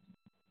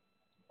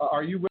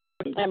 Are you with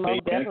me? And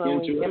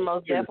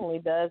most definitely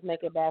does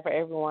make it bad for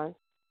everyone.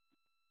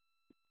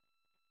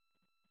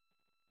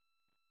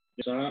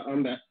 Yes,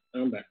 I'm back.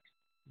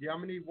 Yeah,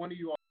 I'm gonna need one of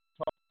you all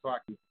to talk so I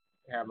can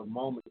have a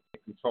moment to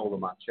take control of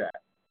my chat.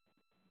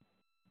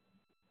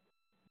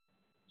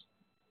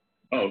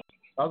 Oh,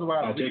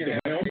 Otherwise, I'll we take can the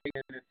have helm.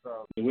 8 minutes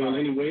of The will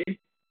anyway.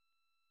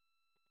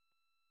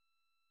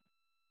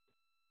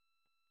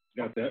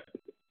 Got that.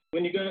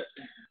 When you got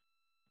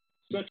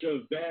such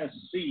a vast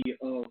sea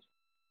of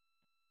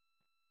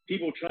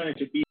people trying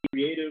to be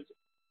creative,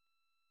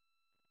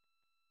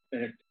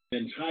 an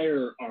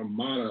entire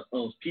armada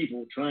of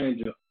people trying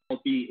to all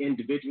be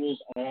individuals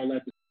all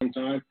at the same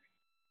time,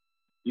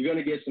 you're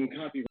going to get some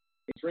copyright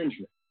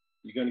infringement.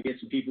 You're going to get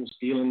some people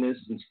stealing this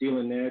and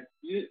stealing that.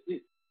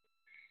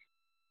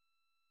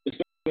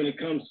 Especially when it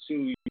comes to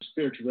your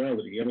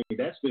spirituality. I mean,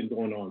 that's been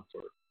going on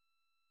for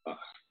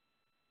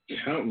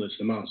countless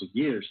amounts of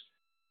years.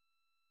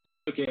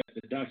 Look at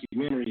the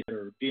documentaries that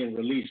are being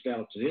released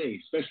out today,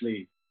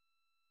 especially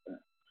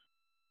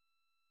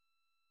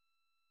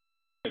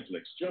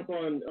Netflix. Jump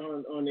on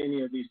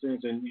any of these things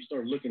and you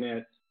start looking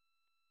at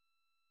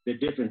the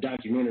different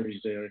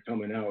documentaries that are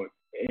coming out,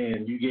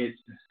 and you get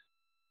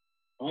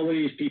all of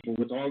these people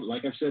with all,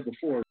 like I've said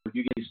before,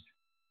 you get these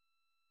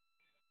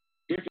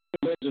different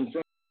legs and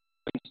front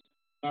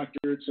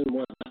doctorates and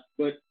whatnot,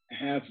 but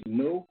have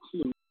no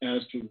clue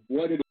as to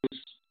what it is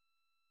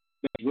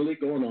that's really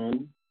going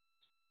on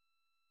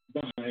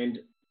behind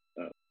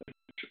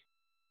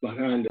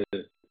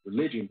the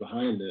religion,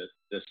 behind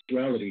the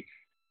spirituality,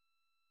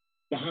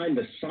 behind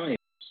the science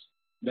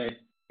that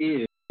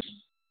is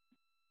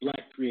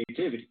Black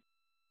creativity.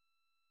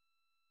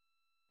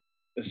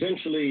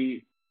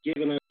 Essentially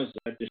giving us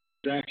a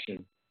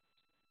distraction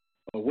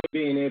of what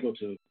being able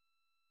to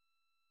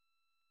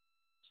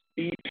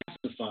be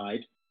pacified,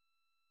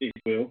 if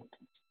you will,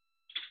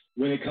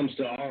 when it comes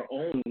to our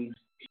own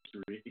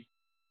history,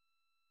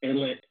 and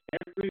let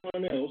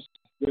everyone else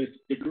with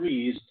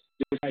degrees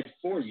decide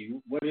for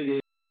you what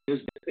it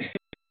is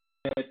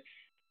that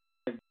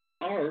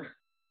our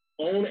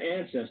own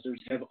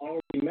ancestors have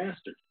already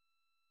mastered.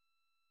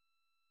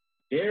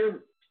 They're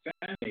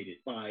fascinated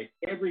by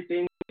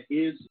everything that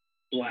is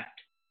Black,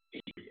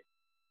 period.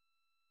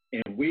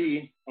 And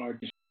we are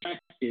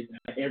distracted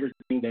by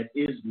everything that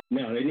is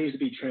now. It needs to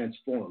be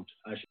transformed,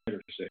 I should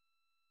better say.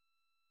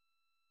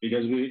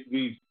 Because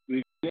we've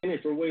been in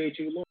it for way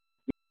too long.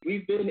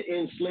 We've been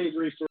in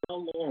slavery for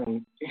how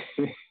long?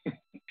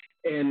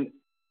 And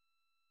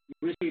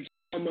received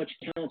so much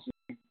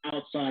counseling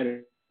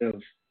outside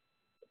of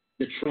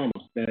the trauma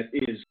that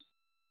is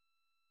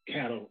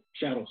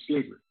chattel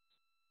slavery.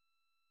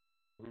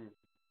 Mm-hmm.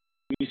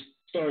 We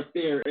start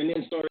there and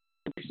then start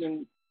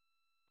increasing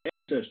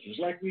ancestors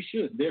like we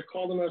should. They're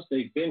calling us,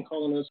 they've been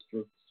calling us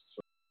for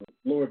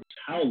Lord,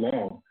 how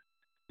long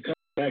to come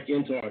back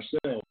into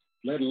ourselves,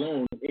 let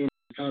alone in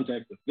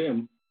contact with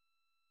them.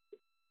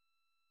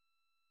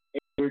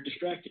 And we're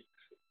distracted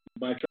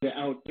by trying to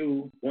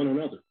outdo one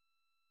another.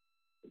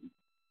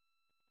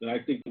 But I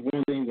think the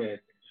one thing that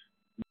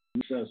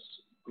makes us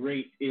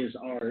great is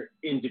our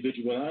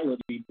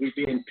individuality. We're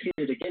being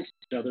pitted against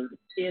each other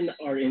in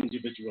our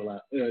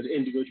individuality.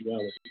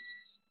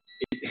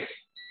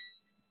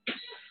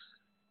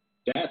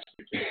 That's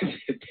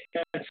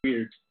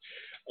weird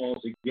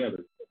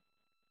altogether.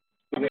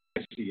 I mean,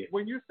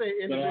 when you say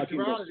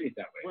individuality,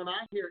 when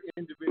I hear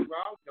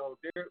individuality,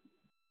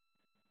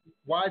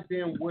 why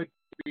then would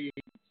there be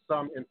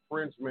some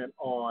infringement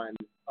on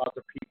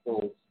other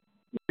people's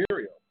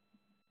material?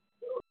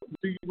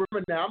 Do you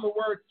remember now? I'm a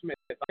wordsmith.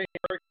 I pay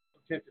very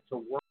close attention to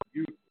word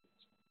usage.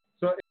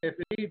 So if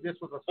indeed this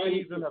was a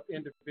season of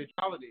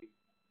individuality,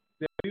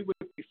 then we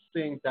would be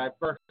seeing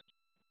diversity.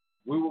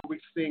 We would be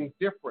seeing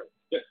difference.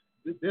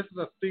 This is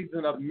a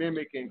season of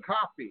mimic and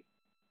copy.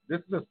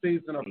 This is a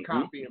season of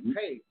copy and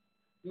paste.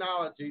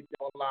 Technology that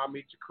will allow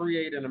me to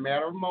create in a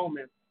matter of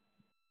moments,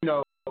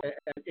 an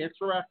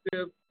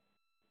interactive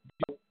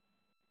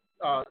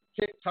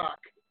TikTok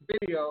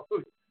video,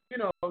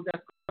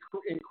 that's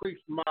going to increase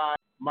my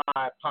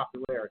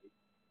popularity.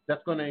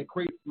 That's going to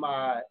increase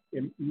my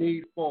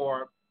need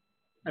for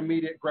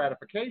immediate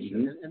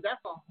gratification, and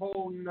that's a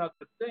whole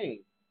nother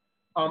thing.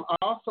 I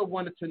also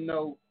wanted to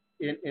know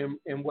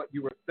in what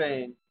you were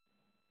saying,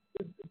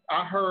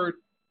 I heard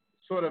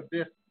sort of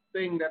this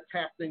thing that's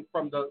happening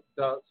from the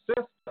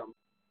system,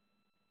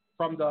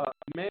 from the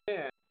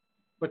man,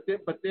 but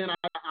then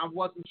I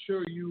wasn't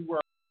sure you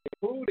were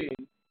including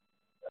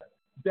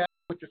that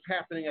which is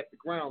happening at the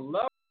ground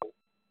level,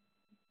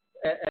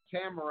 as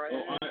Tamara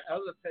and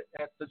others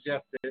had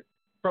suggested,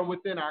 from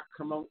within our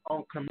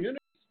own community,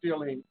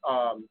 stealing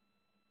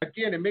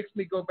again, it makes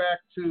me go back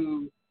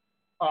to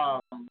I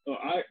the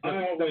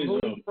always,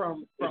 move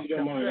from if you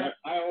don't mind,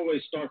 I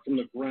always start from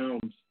the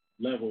ground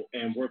level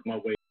and work my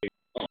way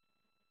up.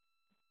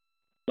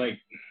 Like,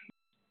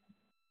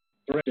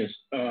 for instance,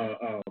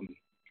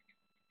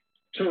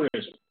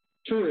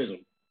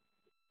 tourism.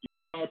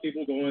 A lot of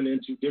people going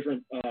into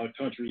different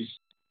countries,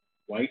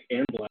 white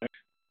and black,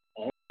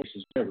 all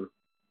races, whatever,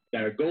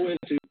 that are going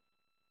to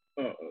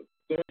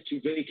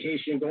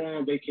vacation, go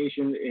on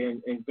vacation,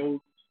 and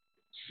go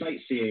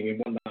sightseeing and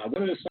whatnot.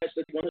 One of the sites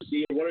that they want to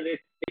see, one of the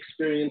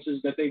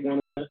experiences that they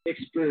want to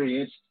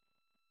experience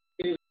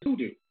is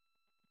voodoo.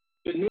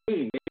 Benin,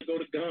 they go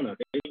to Ghana,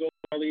 they go to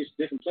all these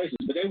different places,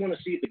 but they want to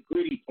see the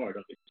gritty part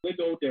of it. So they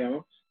go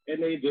down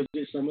and they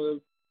visit some of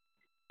the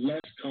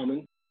less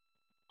common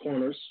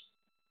corners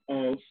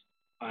of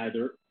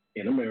either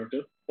in America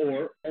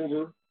or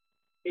over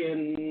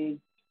in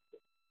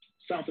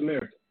South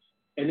America,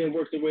 and then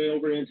work their way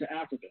over into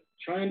Africa,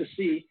 trying to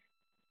see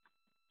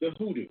the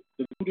voodoo.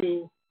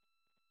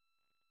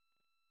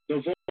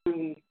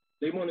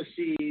 They want to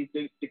see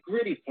the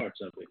gritty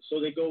parts of it. So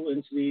they go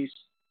into these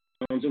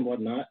towns and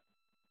whatnot,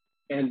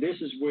 and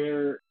this is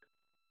where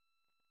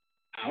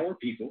our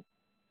people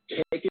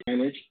take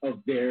advantage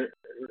of the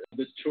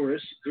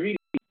tourist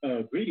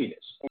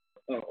greediness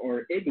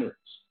or ignorance.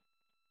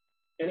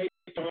 And they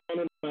put on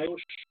a nice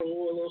show,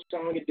 a little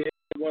song and dance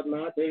and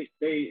whatnot.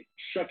 They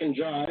shuck and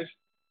jive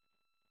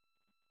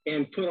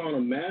and put on a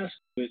mask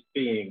of it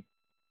being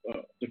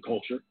the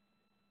culture.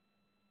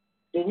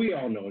 But we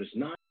all know it's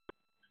not.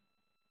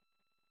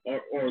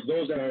 Or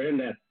those that are in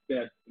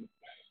that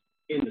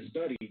in the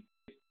study,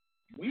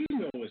 we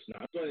know it's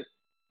not, but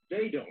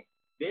they don't.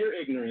 Their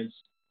ignorance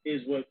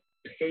is what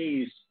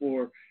pays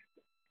for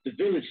the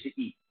village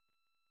to eat.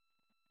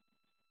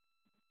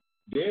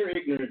 Their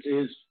ignorance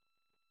is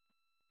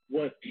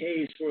what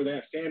pays for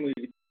that family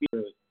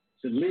to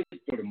live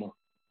for the month.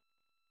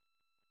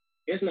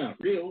 It's not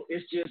real.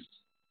 It's just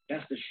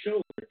that's the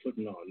show they're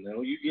putting on.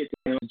 Now you get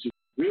down to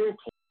real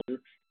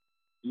culture,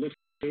 looks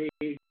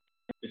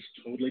it's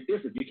totally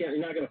different. You're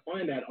not going to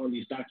find that on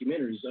these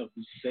documentaries of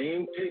these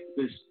same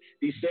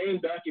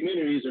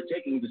documentaries are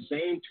taking the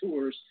same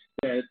tours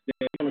that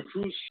on a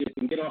cruise ship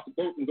and get off the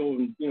boat and go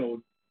and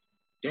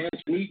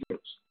dance Negroes.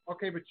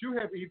 Okay, but you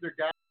have either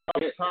got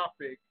off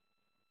topic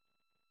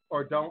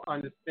or don't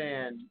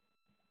understand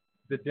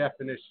the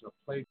definition of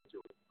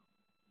plagiarism.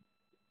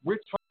 We're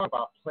talking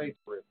about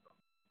plagiarism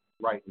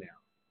right now.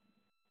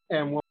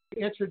 And when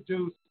we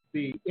introduce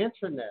the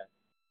internet,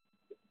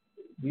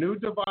 new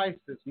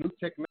devices, new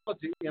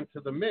technology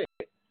into the mix,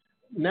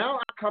 now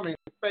I'm coming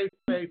face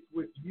to face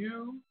with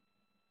you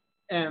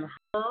and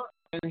her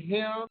and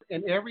him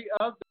and every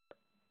other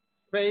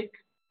fake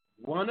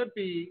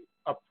wannabe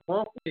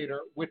appropriator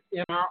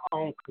within our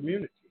own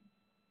community.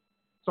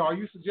 So are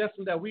you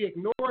suggesting that we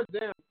ignore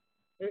them,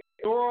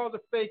 ignore all the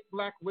fake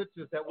black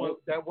witches that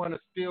want to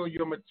steal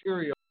your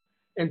material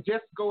and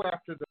just go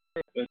after the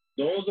fake?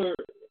 Those are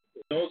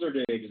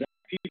the exact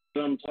people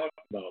that I'm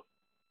talking about.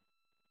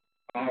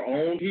 Our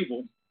own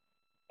people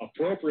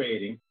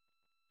appropriating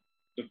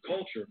the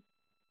culture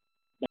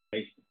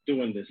by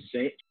doing the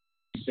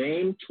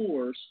same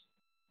tours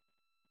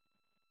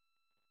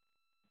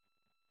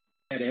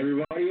that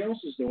everybody else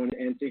is doing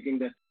and thinking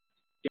that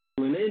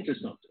they're going into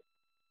something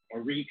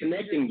or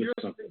reconnecting with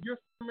something. You're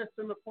still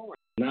missing the point.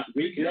 Not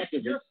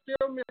reconnecting. You're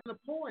still missing the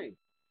point.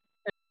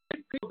 And the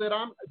people that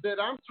I'm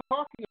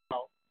talking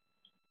about,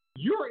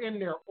 you're in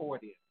their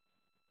audience.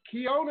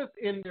 Keona's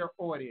in their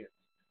audience.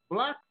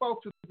 Black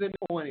folks is in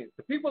the audience.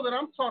 The people that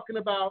I'm talking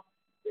about,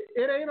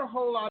 it ain't a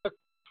whole lot of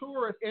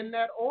tourists in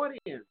that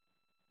audience.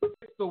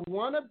 It's the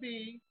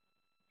wannabe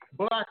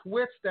black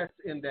witch that's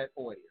in that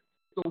audience.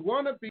 The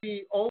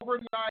wannabe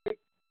overnight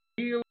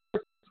healer,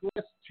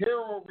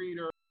 tarot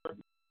reader,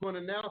 going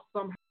to now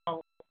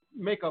somehow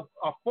make a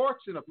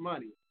fortune of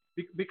money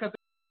because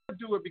they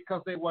do it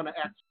because they want to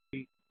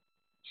actually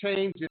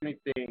change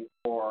anything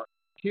or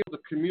heal the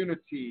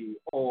community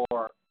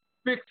or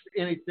fix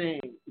anything,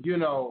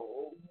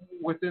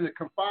 within the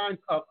confines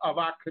of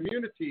our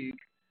community.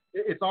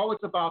 It's always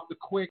about the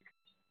quick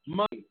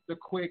money, the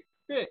quick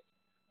fix.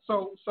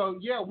 So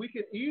yeah, we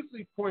can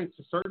easily point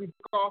to certain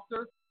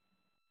authors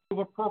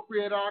who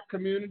appropriate our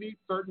community,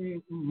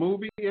 certain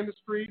movie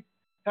industries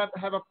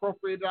have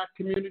appropriated our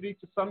community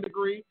to some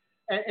degree.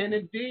 And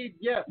indeed,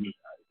 yes,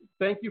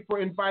 thank you for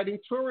inviting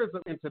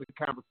tourism into the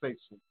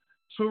conversation.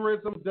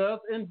 Tourism does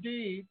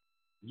indeed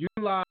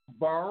utilize,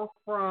 borrow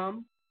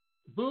from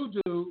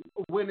voodoo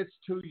when it's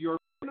to your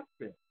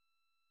benefit.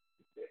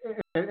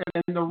 And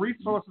the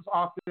resources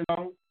often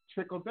don't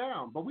trickle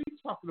down. But we're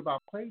talking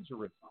about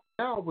plagiarism.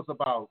 Now it was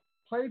about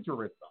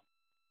plagiarism.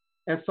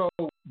 And so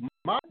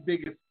my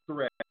biggest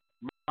threat,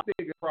 my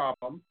biggest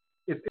problem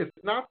is it's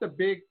not the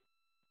big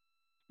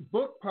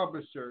book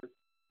publishers,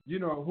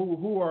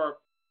 who are,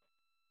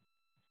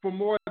 for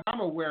more than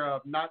I'm aware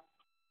of, not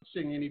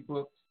publishing any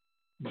books,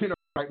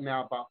 right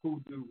now about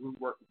hoodoo, root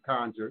work, and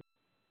conjure.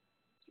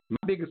 My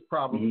biggest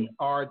problem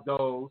are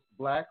those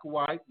black,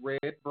 white,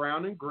 red,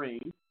 brown, and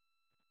green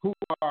who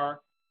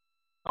are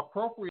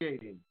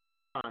appropriating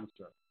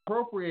conjure,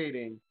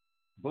 appropriating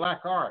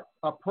black arts,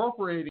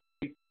 appropriating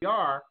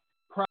ATR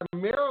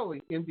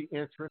primarily in the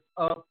interest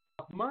of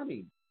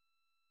money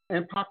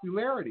and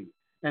popularity.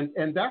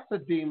 And that's a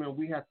demon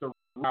we have to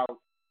root out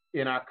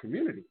in our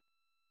community.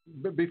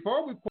 But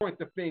before we point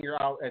the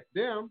finger out at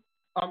them,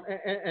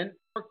 and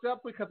for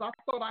example, because I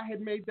thought I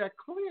had made that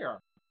clear.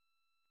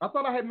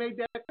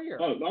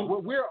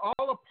 We're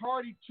all a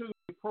party to the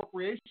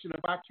appropriation of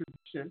our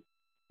tradition.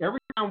 Every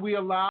time we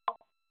allow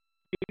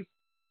these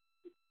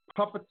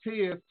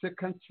puppeteers to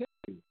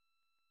continue,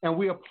 and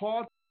we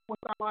applaud with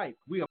our life.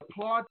 We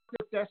applaud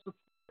if that's the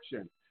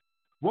subscription.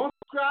 Won't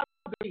subscribe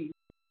to me,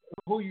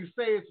 who you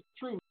say is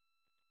true,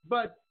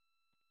 but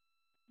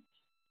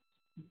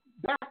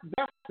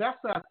that's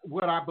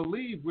what I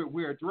believe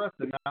we're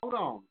addressing. Now, hold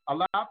on.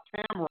 Allow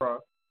Tamara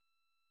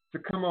to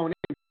come on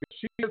in.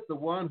 She is the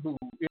one who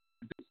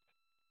introduced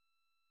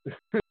the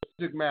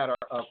subject matter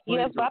of.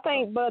 Yes,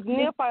 but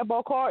Neophyte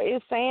Bokor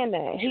is saying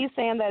that. He's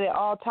saying that it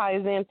all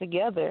ties in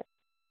together.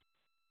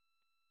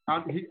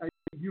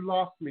 You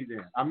lost me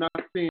then. I'm not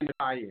seeing the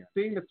tie-in.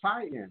 Seeing the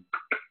tie-in.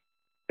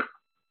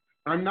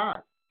 I'm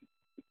not.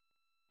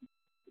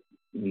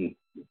 I'm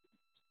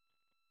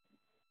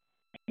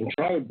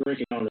trying to break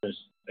it down as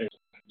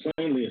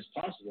plainly as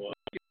possible.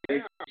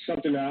 It's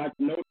something that I've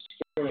noticed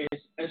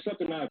it's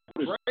something I've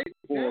noticed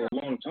for a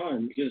long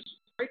time because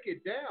break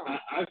it down.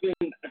 I've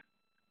been.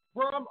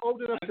 Bro, I'm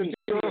old enough to be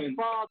your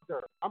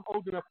father. I'm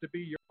old enough to be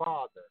your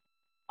father.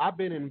 I've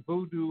been in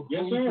voodoo,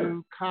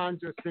 hoodoo,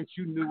 conjure since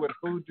you knew what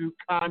voodoo,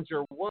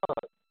 conjure was.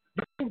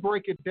 You can't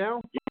break it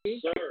down for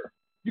me. Sir.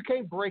 You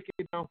can't break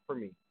it down for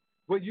me.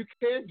 What you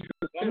can do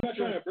is I'm not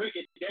trying to break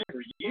it down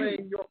for you.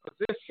 Explain your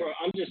position.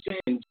 I'm just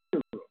saying.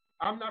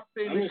 I'm not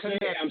saying the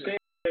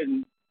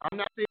connection. I'm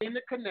not saying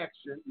the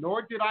connection,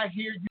 nor did I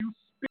hear you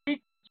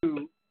speak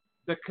to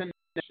the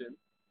connection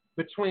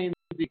between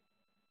the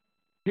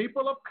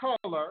people of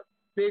color,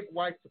 big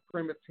white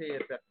supremacist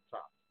heads at the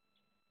top.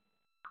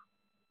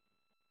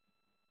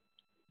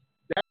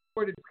 That's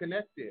where the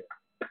disconnect is.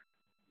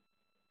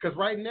 Because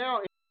right now,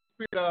 in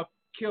the spirit of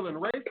killing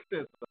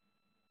racism,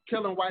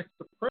 killing white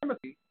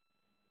supremacy,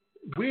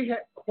 we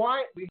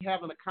quietly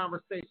having a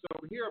conversation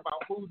over here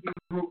about who do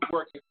group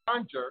work and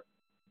conjure,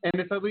 and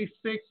it's at least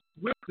 6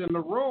 weeks in the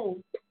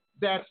room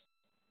that's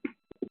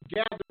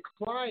gathered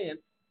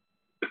clients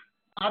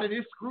out of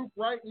this group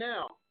right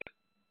now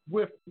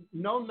with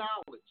no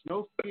knowledge,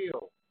 no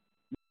skill,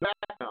 no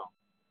background,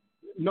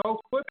 no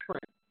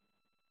footprint.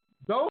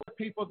 Those are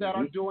people that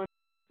are doing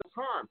this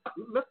harm.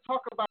 Let's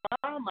talk about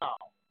Mau Mau.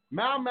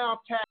 Mau Mau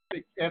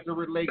tactics as it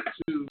relates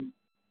to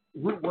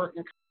root work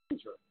and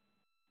conjure.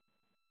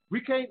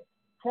 We can't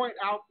point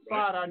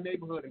outside our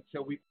neighborhood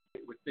until we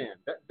get within.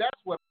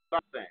 That's what I'm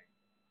saying.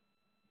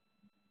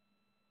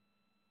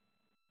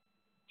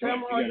 You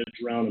got to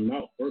drown them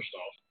out first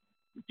off.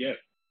 Yeah.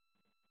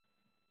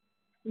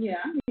 Yeah,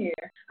 I'm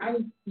here. I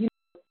was,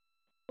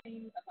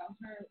 saying about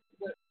her.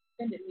 What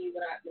offended me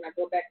when I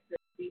go back to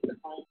the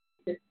home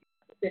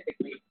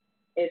specifically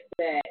is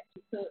that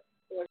she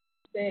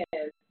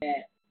says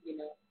that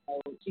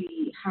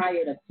she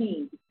hired a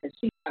team because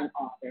she's not an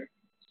author.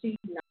 She's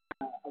not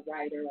a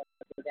writer or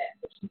that.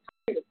 So she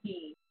hired a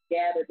team to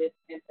gather this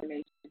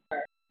information for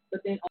her.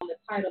 But then on the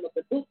title of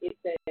the book, it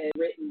says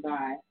written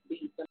by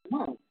Lisa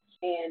Simone.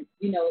 And,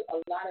 a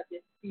lot of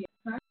this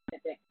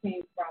content that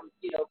came from,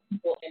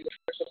 people in the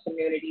social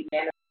community,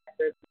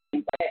 manufacturers,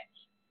 things like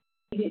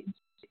that,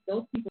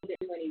 those people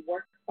didn't do any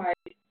work by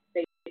it.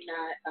 They did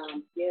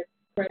not give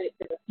credit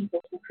to the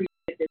people who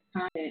created this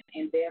content,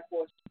 and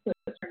therefore she put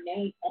her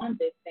name on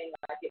this thing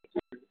like it's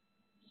hers.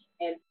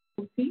 And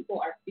those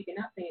people are speaking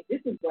out saying,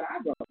 this is what I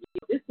wrote.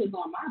 This was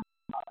on my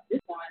blog,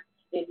 this one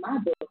in my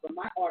book or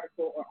my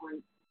article or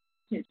on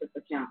Pinterest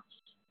account.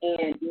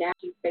 And now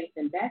she's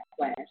facing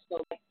backlash.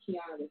 So like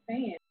Kiana was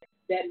saying,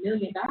 that $1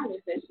 million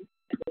that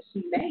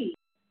she made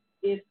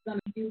is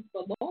going to be used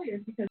for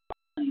lawyers because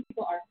many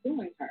people are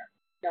suing her,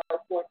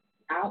 for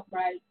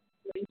outright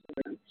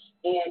racism.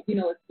 And,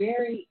 it's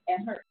very,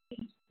 at her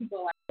age, people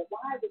are like, well,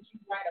 why would you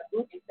write a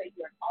book and say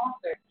you're an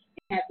author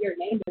and have your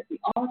name as the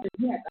author?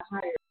 You have to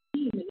hire a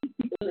team, and these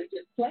people really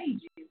just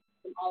played you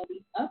from all of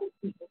these other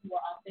people who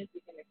are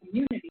authentic in the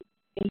community,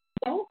 and you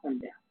stole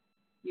from them,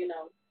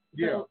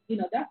 Yeah.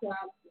 So, that's what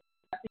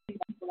I think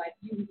people like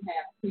you who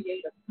have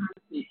creative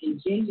content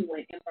and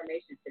genuine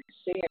information to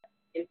share,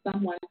 and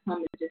someone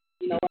come and just,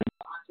 I'm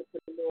an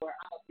entrepreneur,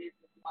 I'm a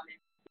businesswoman,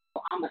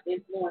 I'm an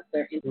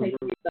influencer, and take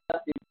your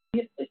stuff and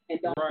gift it and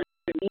don't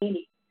give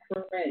any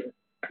credit,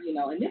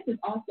 And this is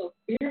also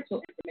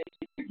spiritual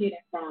information you're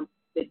getting from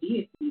the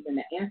deities and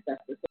the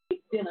ancestors, so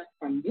it's stealing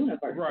from universe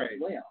as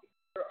well.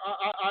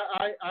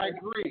 I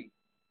agree.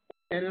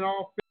 And in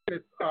all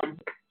fairness,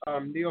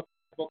 Neil,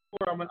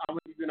 before I'm going to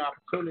give you an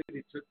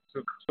opportunity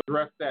to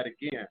address that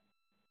again.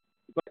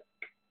 But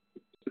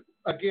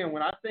again,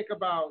 when I think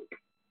about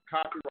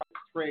copyright,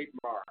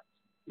 trademarks,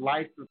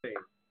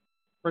 licensing,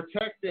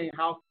 protecting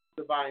House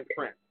of Divine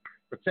Prince,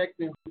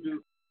 protecting Hoodoo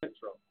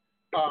Central,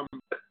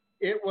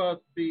 it was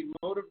the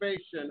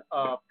motivation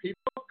of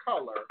people of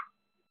color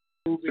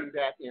moving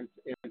that into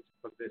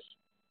position.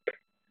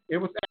 It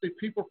was actually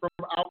people from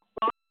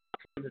outside the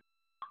community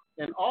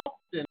and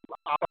often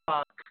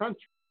outside the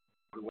country,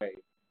 by the way,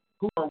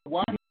 who are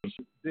watching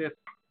this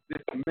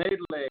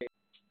melee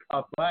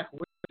of black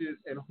witches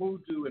and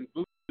hoodoo and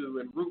voodoo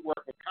and root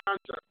work and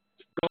conjure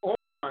go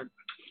on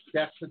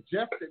that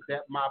suggested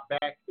that my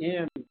back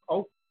end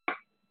open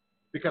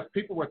because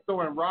people were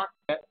throwing rocks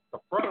at the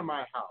front of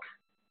my house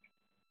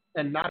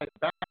and not at the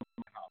back of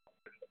my house.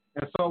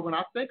 And so when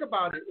I think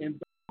about it in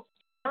those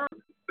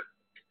terms,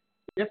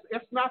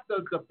 it's not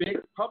the big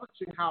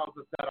publishing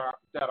houses that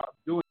are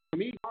doing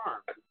me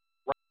harm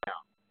right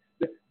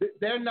now.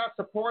 They're not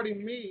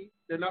supporting me.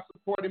 They're not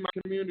supporting my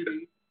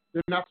community.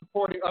 They're not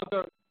supporting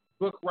other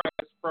book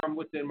writers from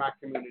within my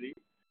community.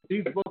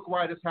 These book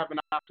writers have an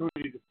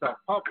opportunity to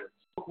self-publish.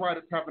 Book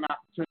writers have an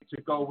opportunity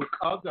to go with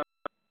other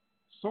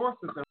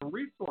sources and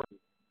resources.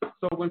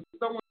 So when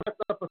someone sets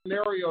up a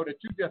scenario that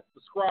you just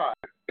described,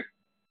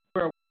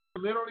 where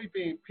we're literally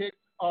being picked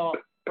off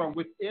from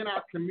within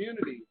our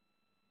community,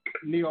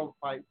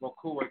 neophyte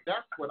Bokor,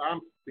 that's what I'm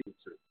speaking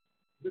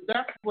to.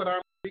 That's what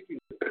I'm speaking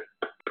to.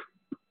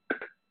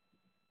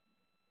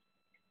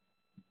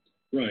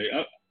 Right.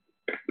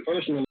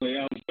 Personally,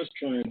 I was just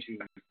trying to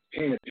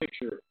paint a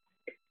picture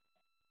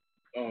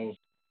of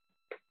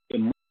the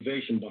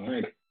motivation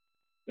behind it.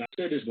 Now, I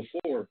said this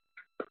before.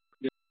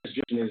 This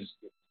suggestion is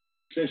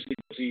essentially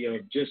guilty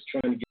of just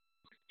trying to get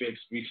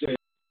fixed. We've said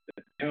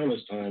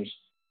countless times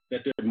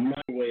that they're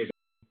microwave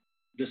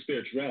the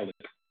spirituality.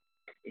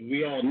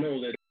 We all know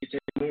that it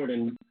takes more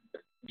than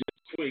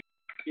just quick,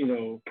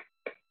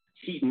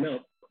 heating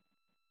up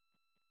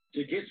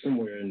to get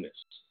somewhere in this.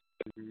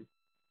 Mm-hmm.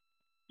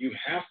 You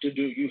have to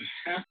do your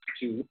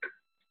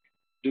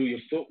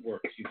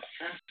footwork. You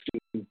have to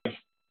do the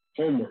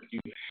homework. You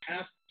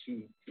have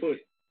to put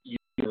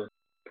your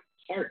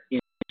heart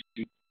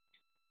into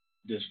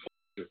this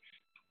culture.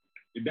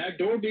 The back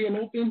door being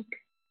open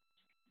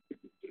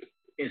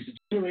is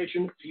a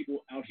generation of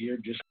people out here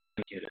just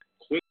trying to get a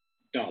quick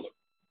dollar,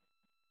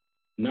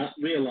 not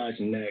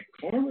realizing that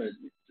karma is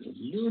a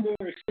little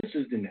more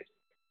expensive than that.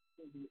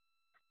 Mm-hmm.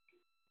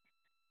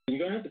 You're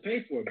going to have to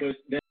pay for it, but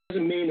that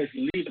doesn't mean if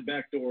you leave the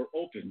back door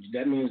open.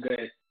 That means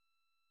that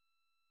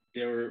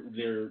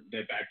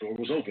that back door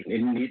was open.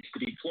 It needs to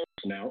be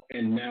closed now,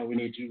 and now we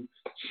need to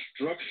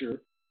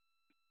structure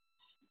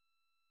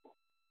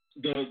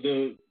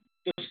the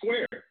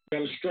square. We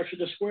got to structure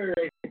the square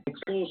and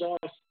close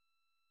off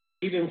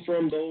even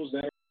from those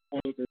that are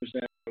onlookers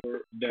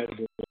that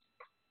will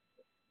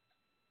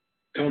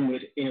come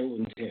with ill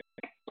intent,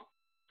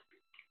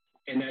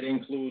 and that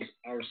includes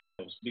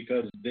ourselves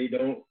because they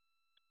don't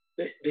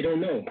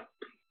know.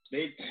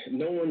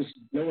 No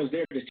one's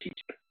there to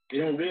teach them. They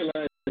don't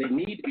realize they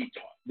need to be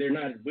taught. They're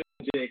not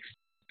willing to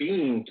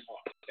being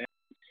taught.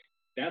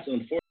 That's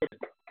unfortunate,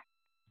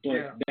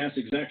 but that's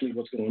exactly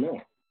what's going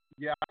on.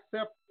 Yeah, I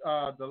accept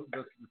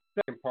the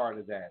second part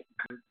of that.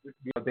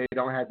 They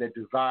don't have that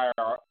desire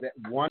or that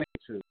wanting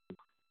to.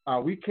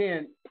 We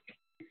can't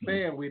keep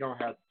saying we don't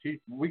have to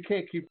teach. We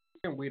can't keep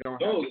saying we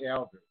don't have the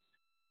elders.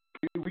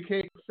 We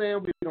can't keep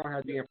saying we don't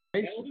have the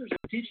information. Elders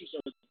and teachers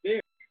are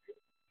there.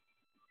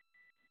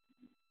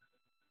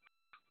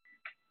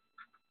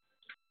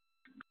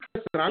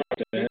 Listen, I'm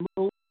going to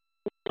move.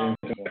 I'm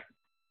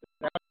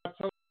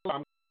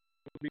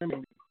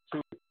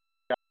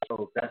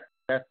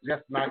that's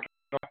just not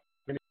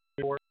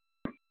anymore.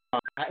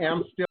 I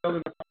am still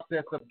in the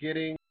process of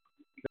getting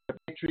the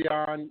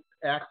Patreon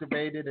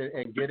activated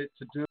and get it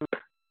to do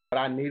what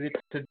I needed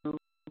to do.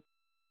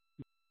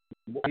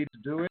 I need to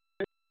do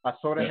it. I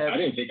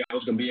didn't think I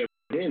was going to be able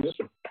to get in this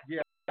one.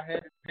 Yeah, I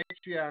had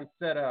Patreon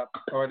set up,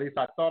 or at least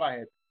I thought I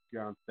had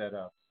Patreon set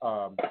up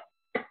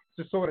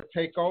to sort of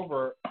take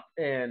over,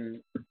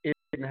 and it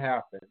didn't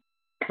happen.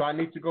 So I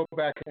need to go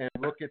back and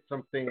look at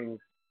some things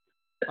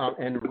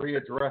and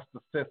readdress the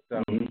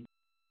system. Mm-hmm.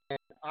 And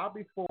I'll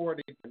be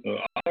forwarding.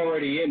 I'm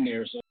already in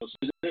there, so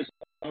this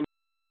I'm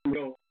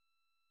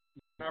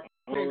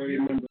already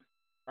remember.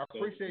 I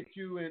appreciate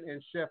you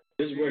and Chef.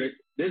 This is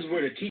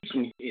where the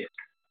teaching is.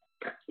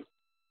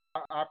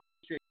 I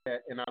appreciate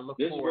that, and I look.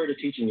 This forward. Is where the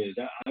teaching is.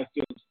 I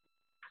feel.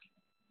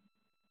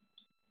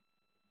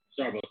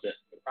 Sorry about that.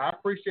 I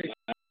appreciate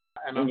it,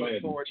 and I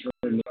look forward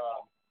to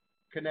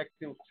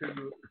connecting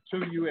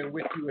to you and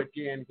with you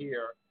again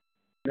here.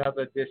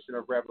 Another edition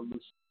of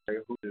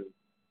Revolutionary Hoodoo,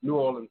 New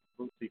Orleans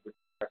Food Secret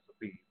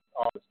Recipes.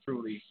 All is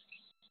truly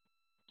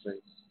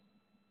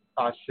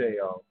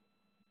Asheo.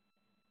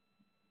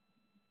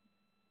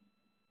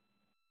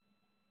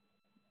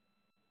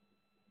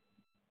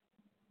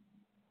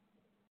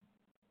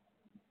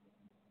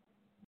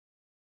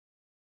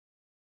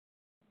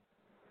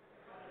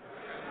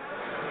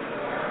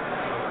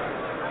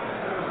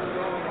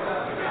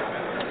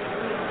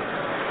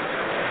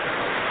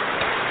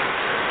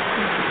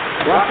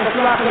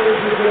 Rocka,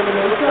 ladies and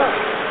gentlemen, what's up?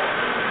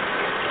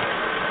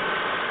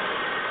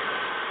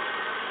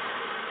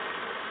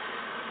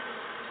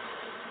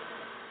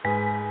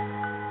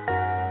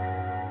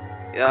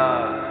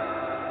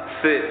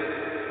 Yeah, fit.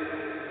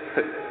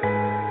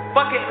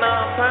 Fuck it,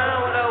 nah, I'm playing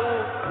with that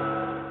woo.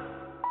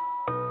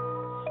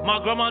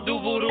 My grandma do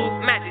voodoo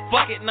magic.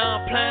 Fuck it,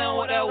 nah, I'm playing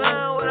with that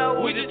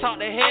woo. We just talked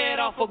the head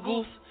off a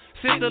goose.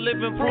 Sister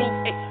living proof.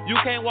 You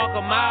can't walk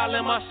a mile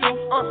in my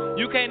shoe.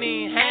 You can't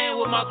even hang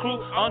with my crew.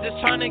 I'm just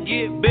trying to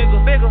get bigger.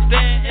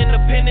 Staying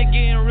independent,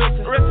 getting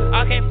richer.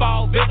 I can't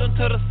fall victim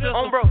to the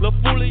system. Lil'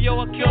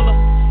 Foolio a killer.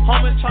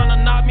 Homies trying to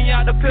knock me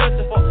out the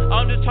picture.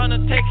 I'm just trying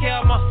to take care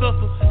of my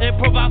sister and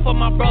provide for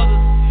my brothers.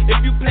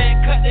 If you playing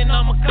cut, then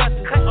I'ma cut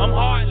you. I'm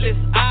heartless,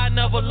 I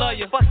never love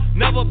you.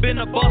 Never been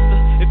a buster.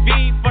 If you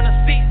ain't from the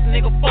six,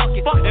 nigga, fuck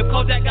it. If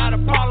Kojak got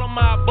a problem,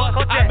 I bust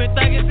it. I've been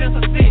thinking since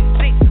a six.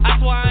 I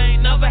swear I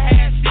ain't never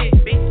had shit.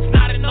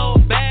 Snotty no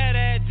bad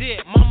ass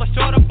jit. Mama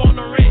short up on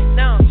the rent.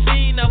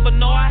 She ain't never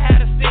know I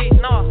had a stick.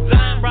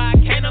 Blind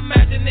bride, can't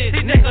imagine this.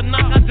 Nigga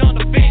knock, I jump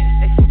the fence.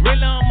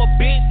 Really, I'm a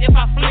bitch if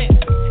I flint.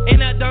 In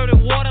that dirty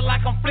water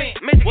like I'm Flint.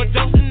 Was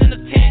Joseph in the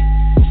tent.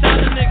 Shot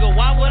a nigga,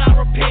 why would I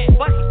repent?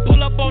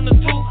 Pull up on the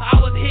two, I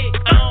was hit.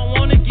 I don't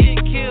wanna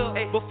get killed.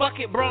 But fuck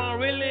it, bro, I'm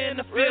really in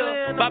the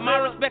field. By my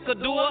respect, could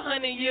do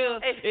 100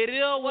 years. It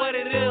is what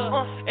it is.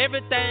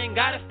 Everything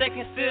gotta stay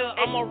concealed.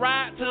 I'ma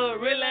ride till it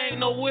really ain't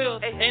no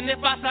wheels. And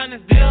if I sign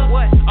this deal,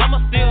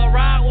 I'ma still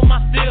ride with my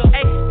steel.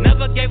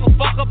 Never gave a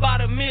fuck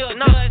about a meal.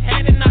 Judge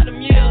handing out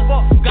them years.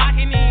 God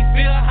can't even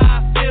feel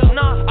how I feel.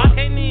 I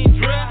can't even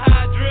drill how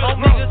I drill.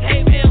 Niggas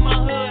hate me in my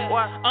hood.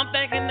 I'm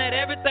thinking that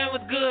everything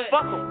was good.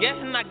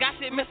 Guessing I got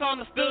shit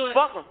misunderstood.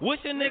 Wish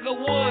a nigga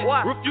would.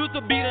 Refuse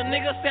to be the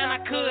nigga saying I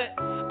could.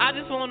 I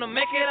just wanna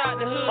make it out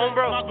the hood.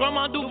 My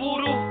grandma do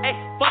voodoo.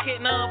 Fuck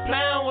it, now I'm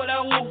playing with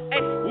that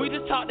woo. We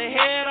just talked the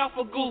head off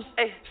a goose.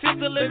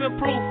 Sister living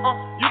proof.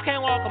 You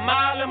can't walk a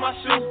mile in my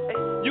shoe.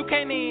 You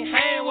can't even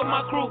hang with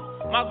my crew.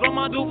 My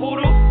grandma do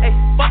voodoo.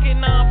 Fuck it,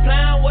 now I'm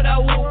playing with that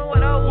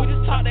woo. We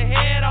just talked the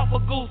head off a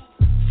goose.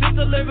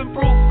 Sister living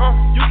proof.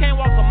 You can't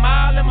walk a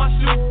mile in my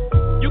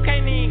shoe. You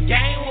can't even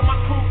gang with my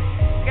crew.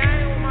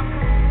 Gang with my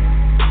crew.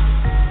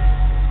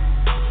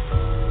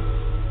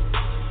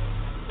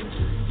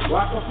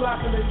 Rock the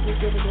flock, ladies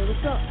and gentlemen,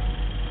 what's up?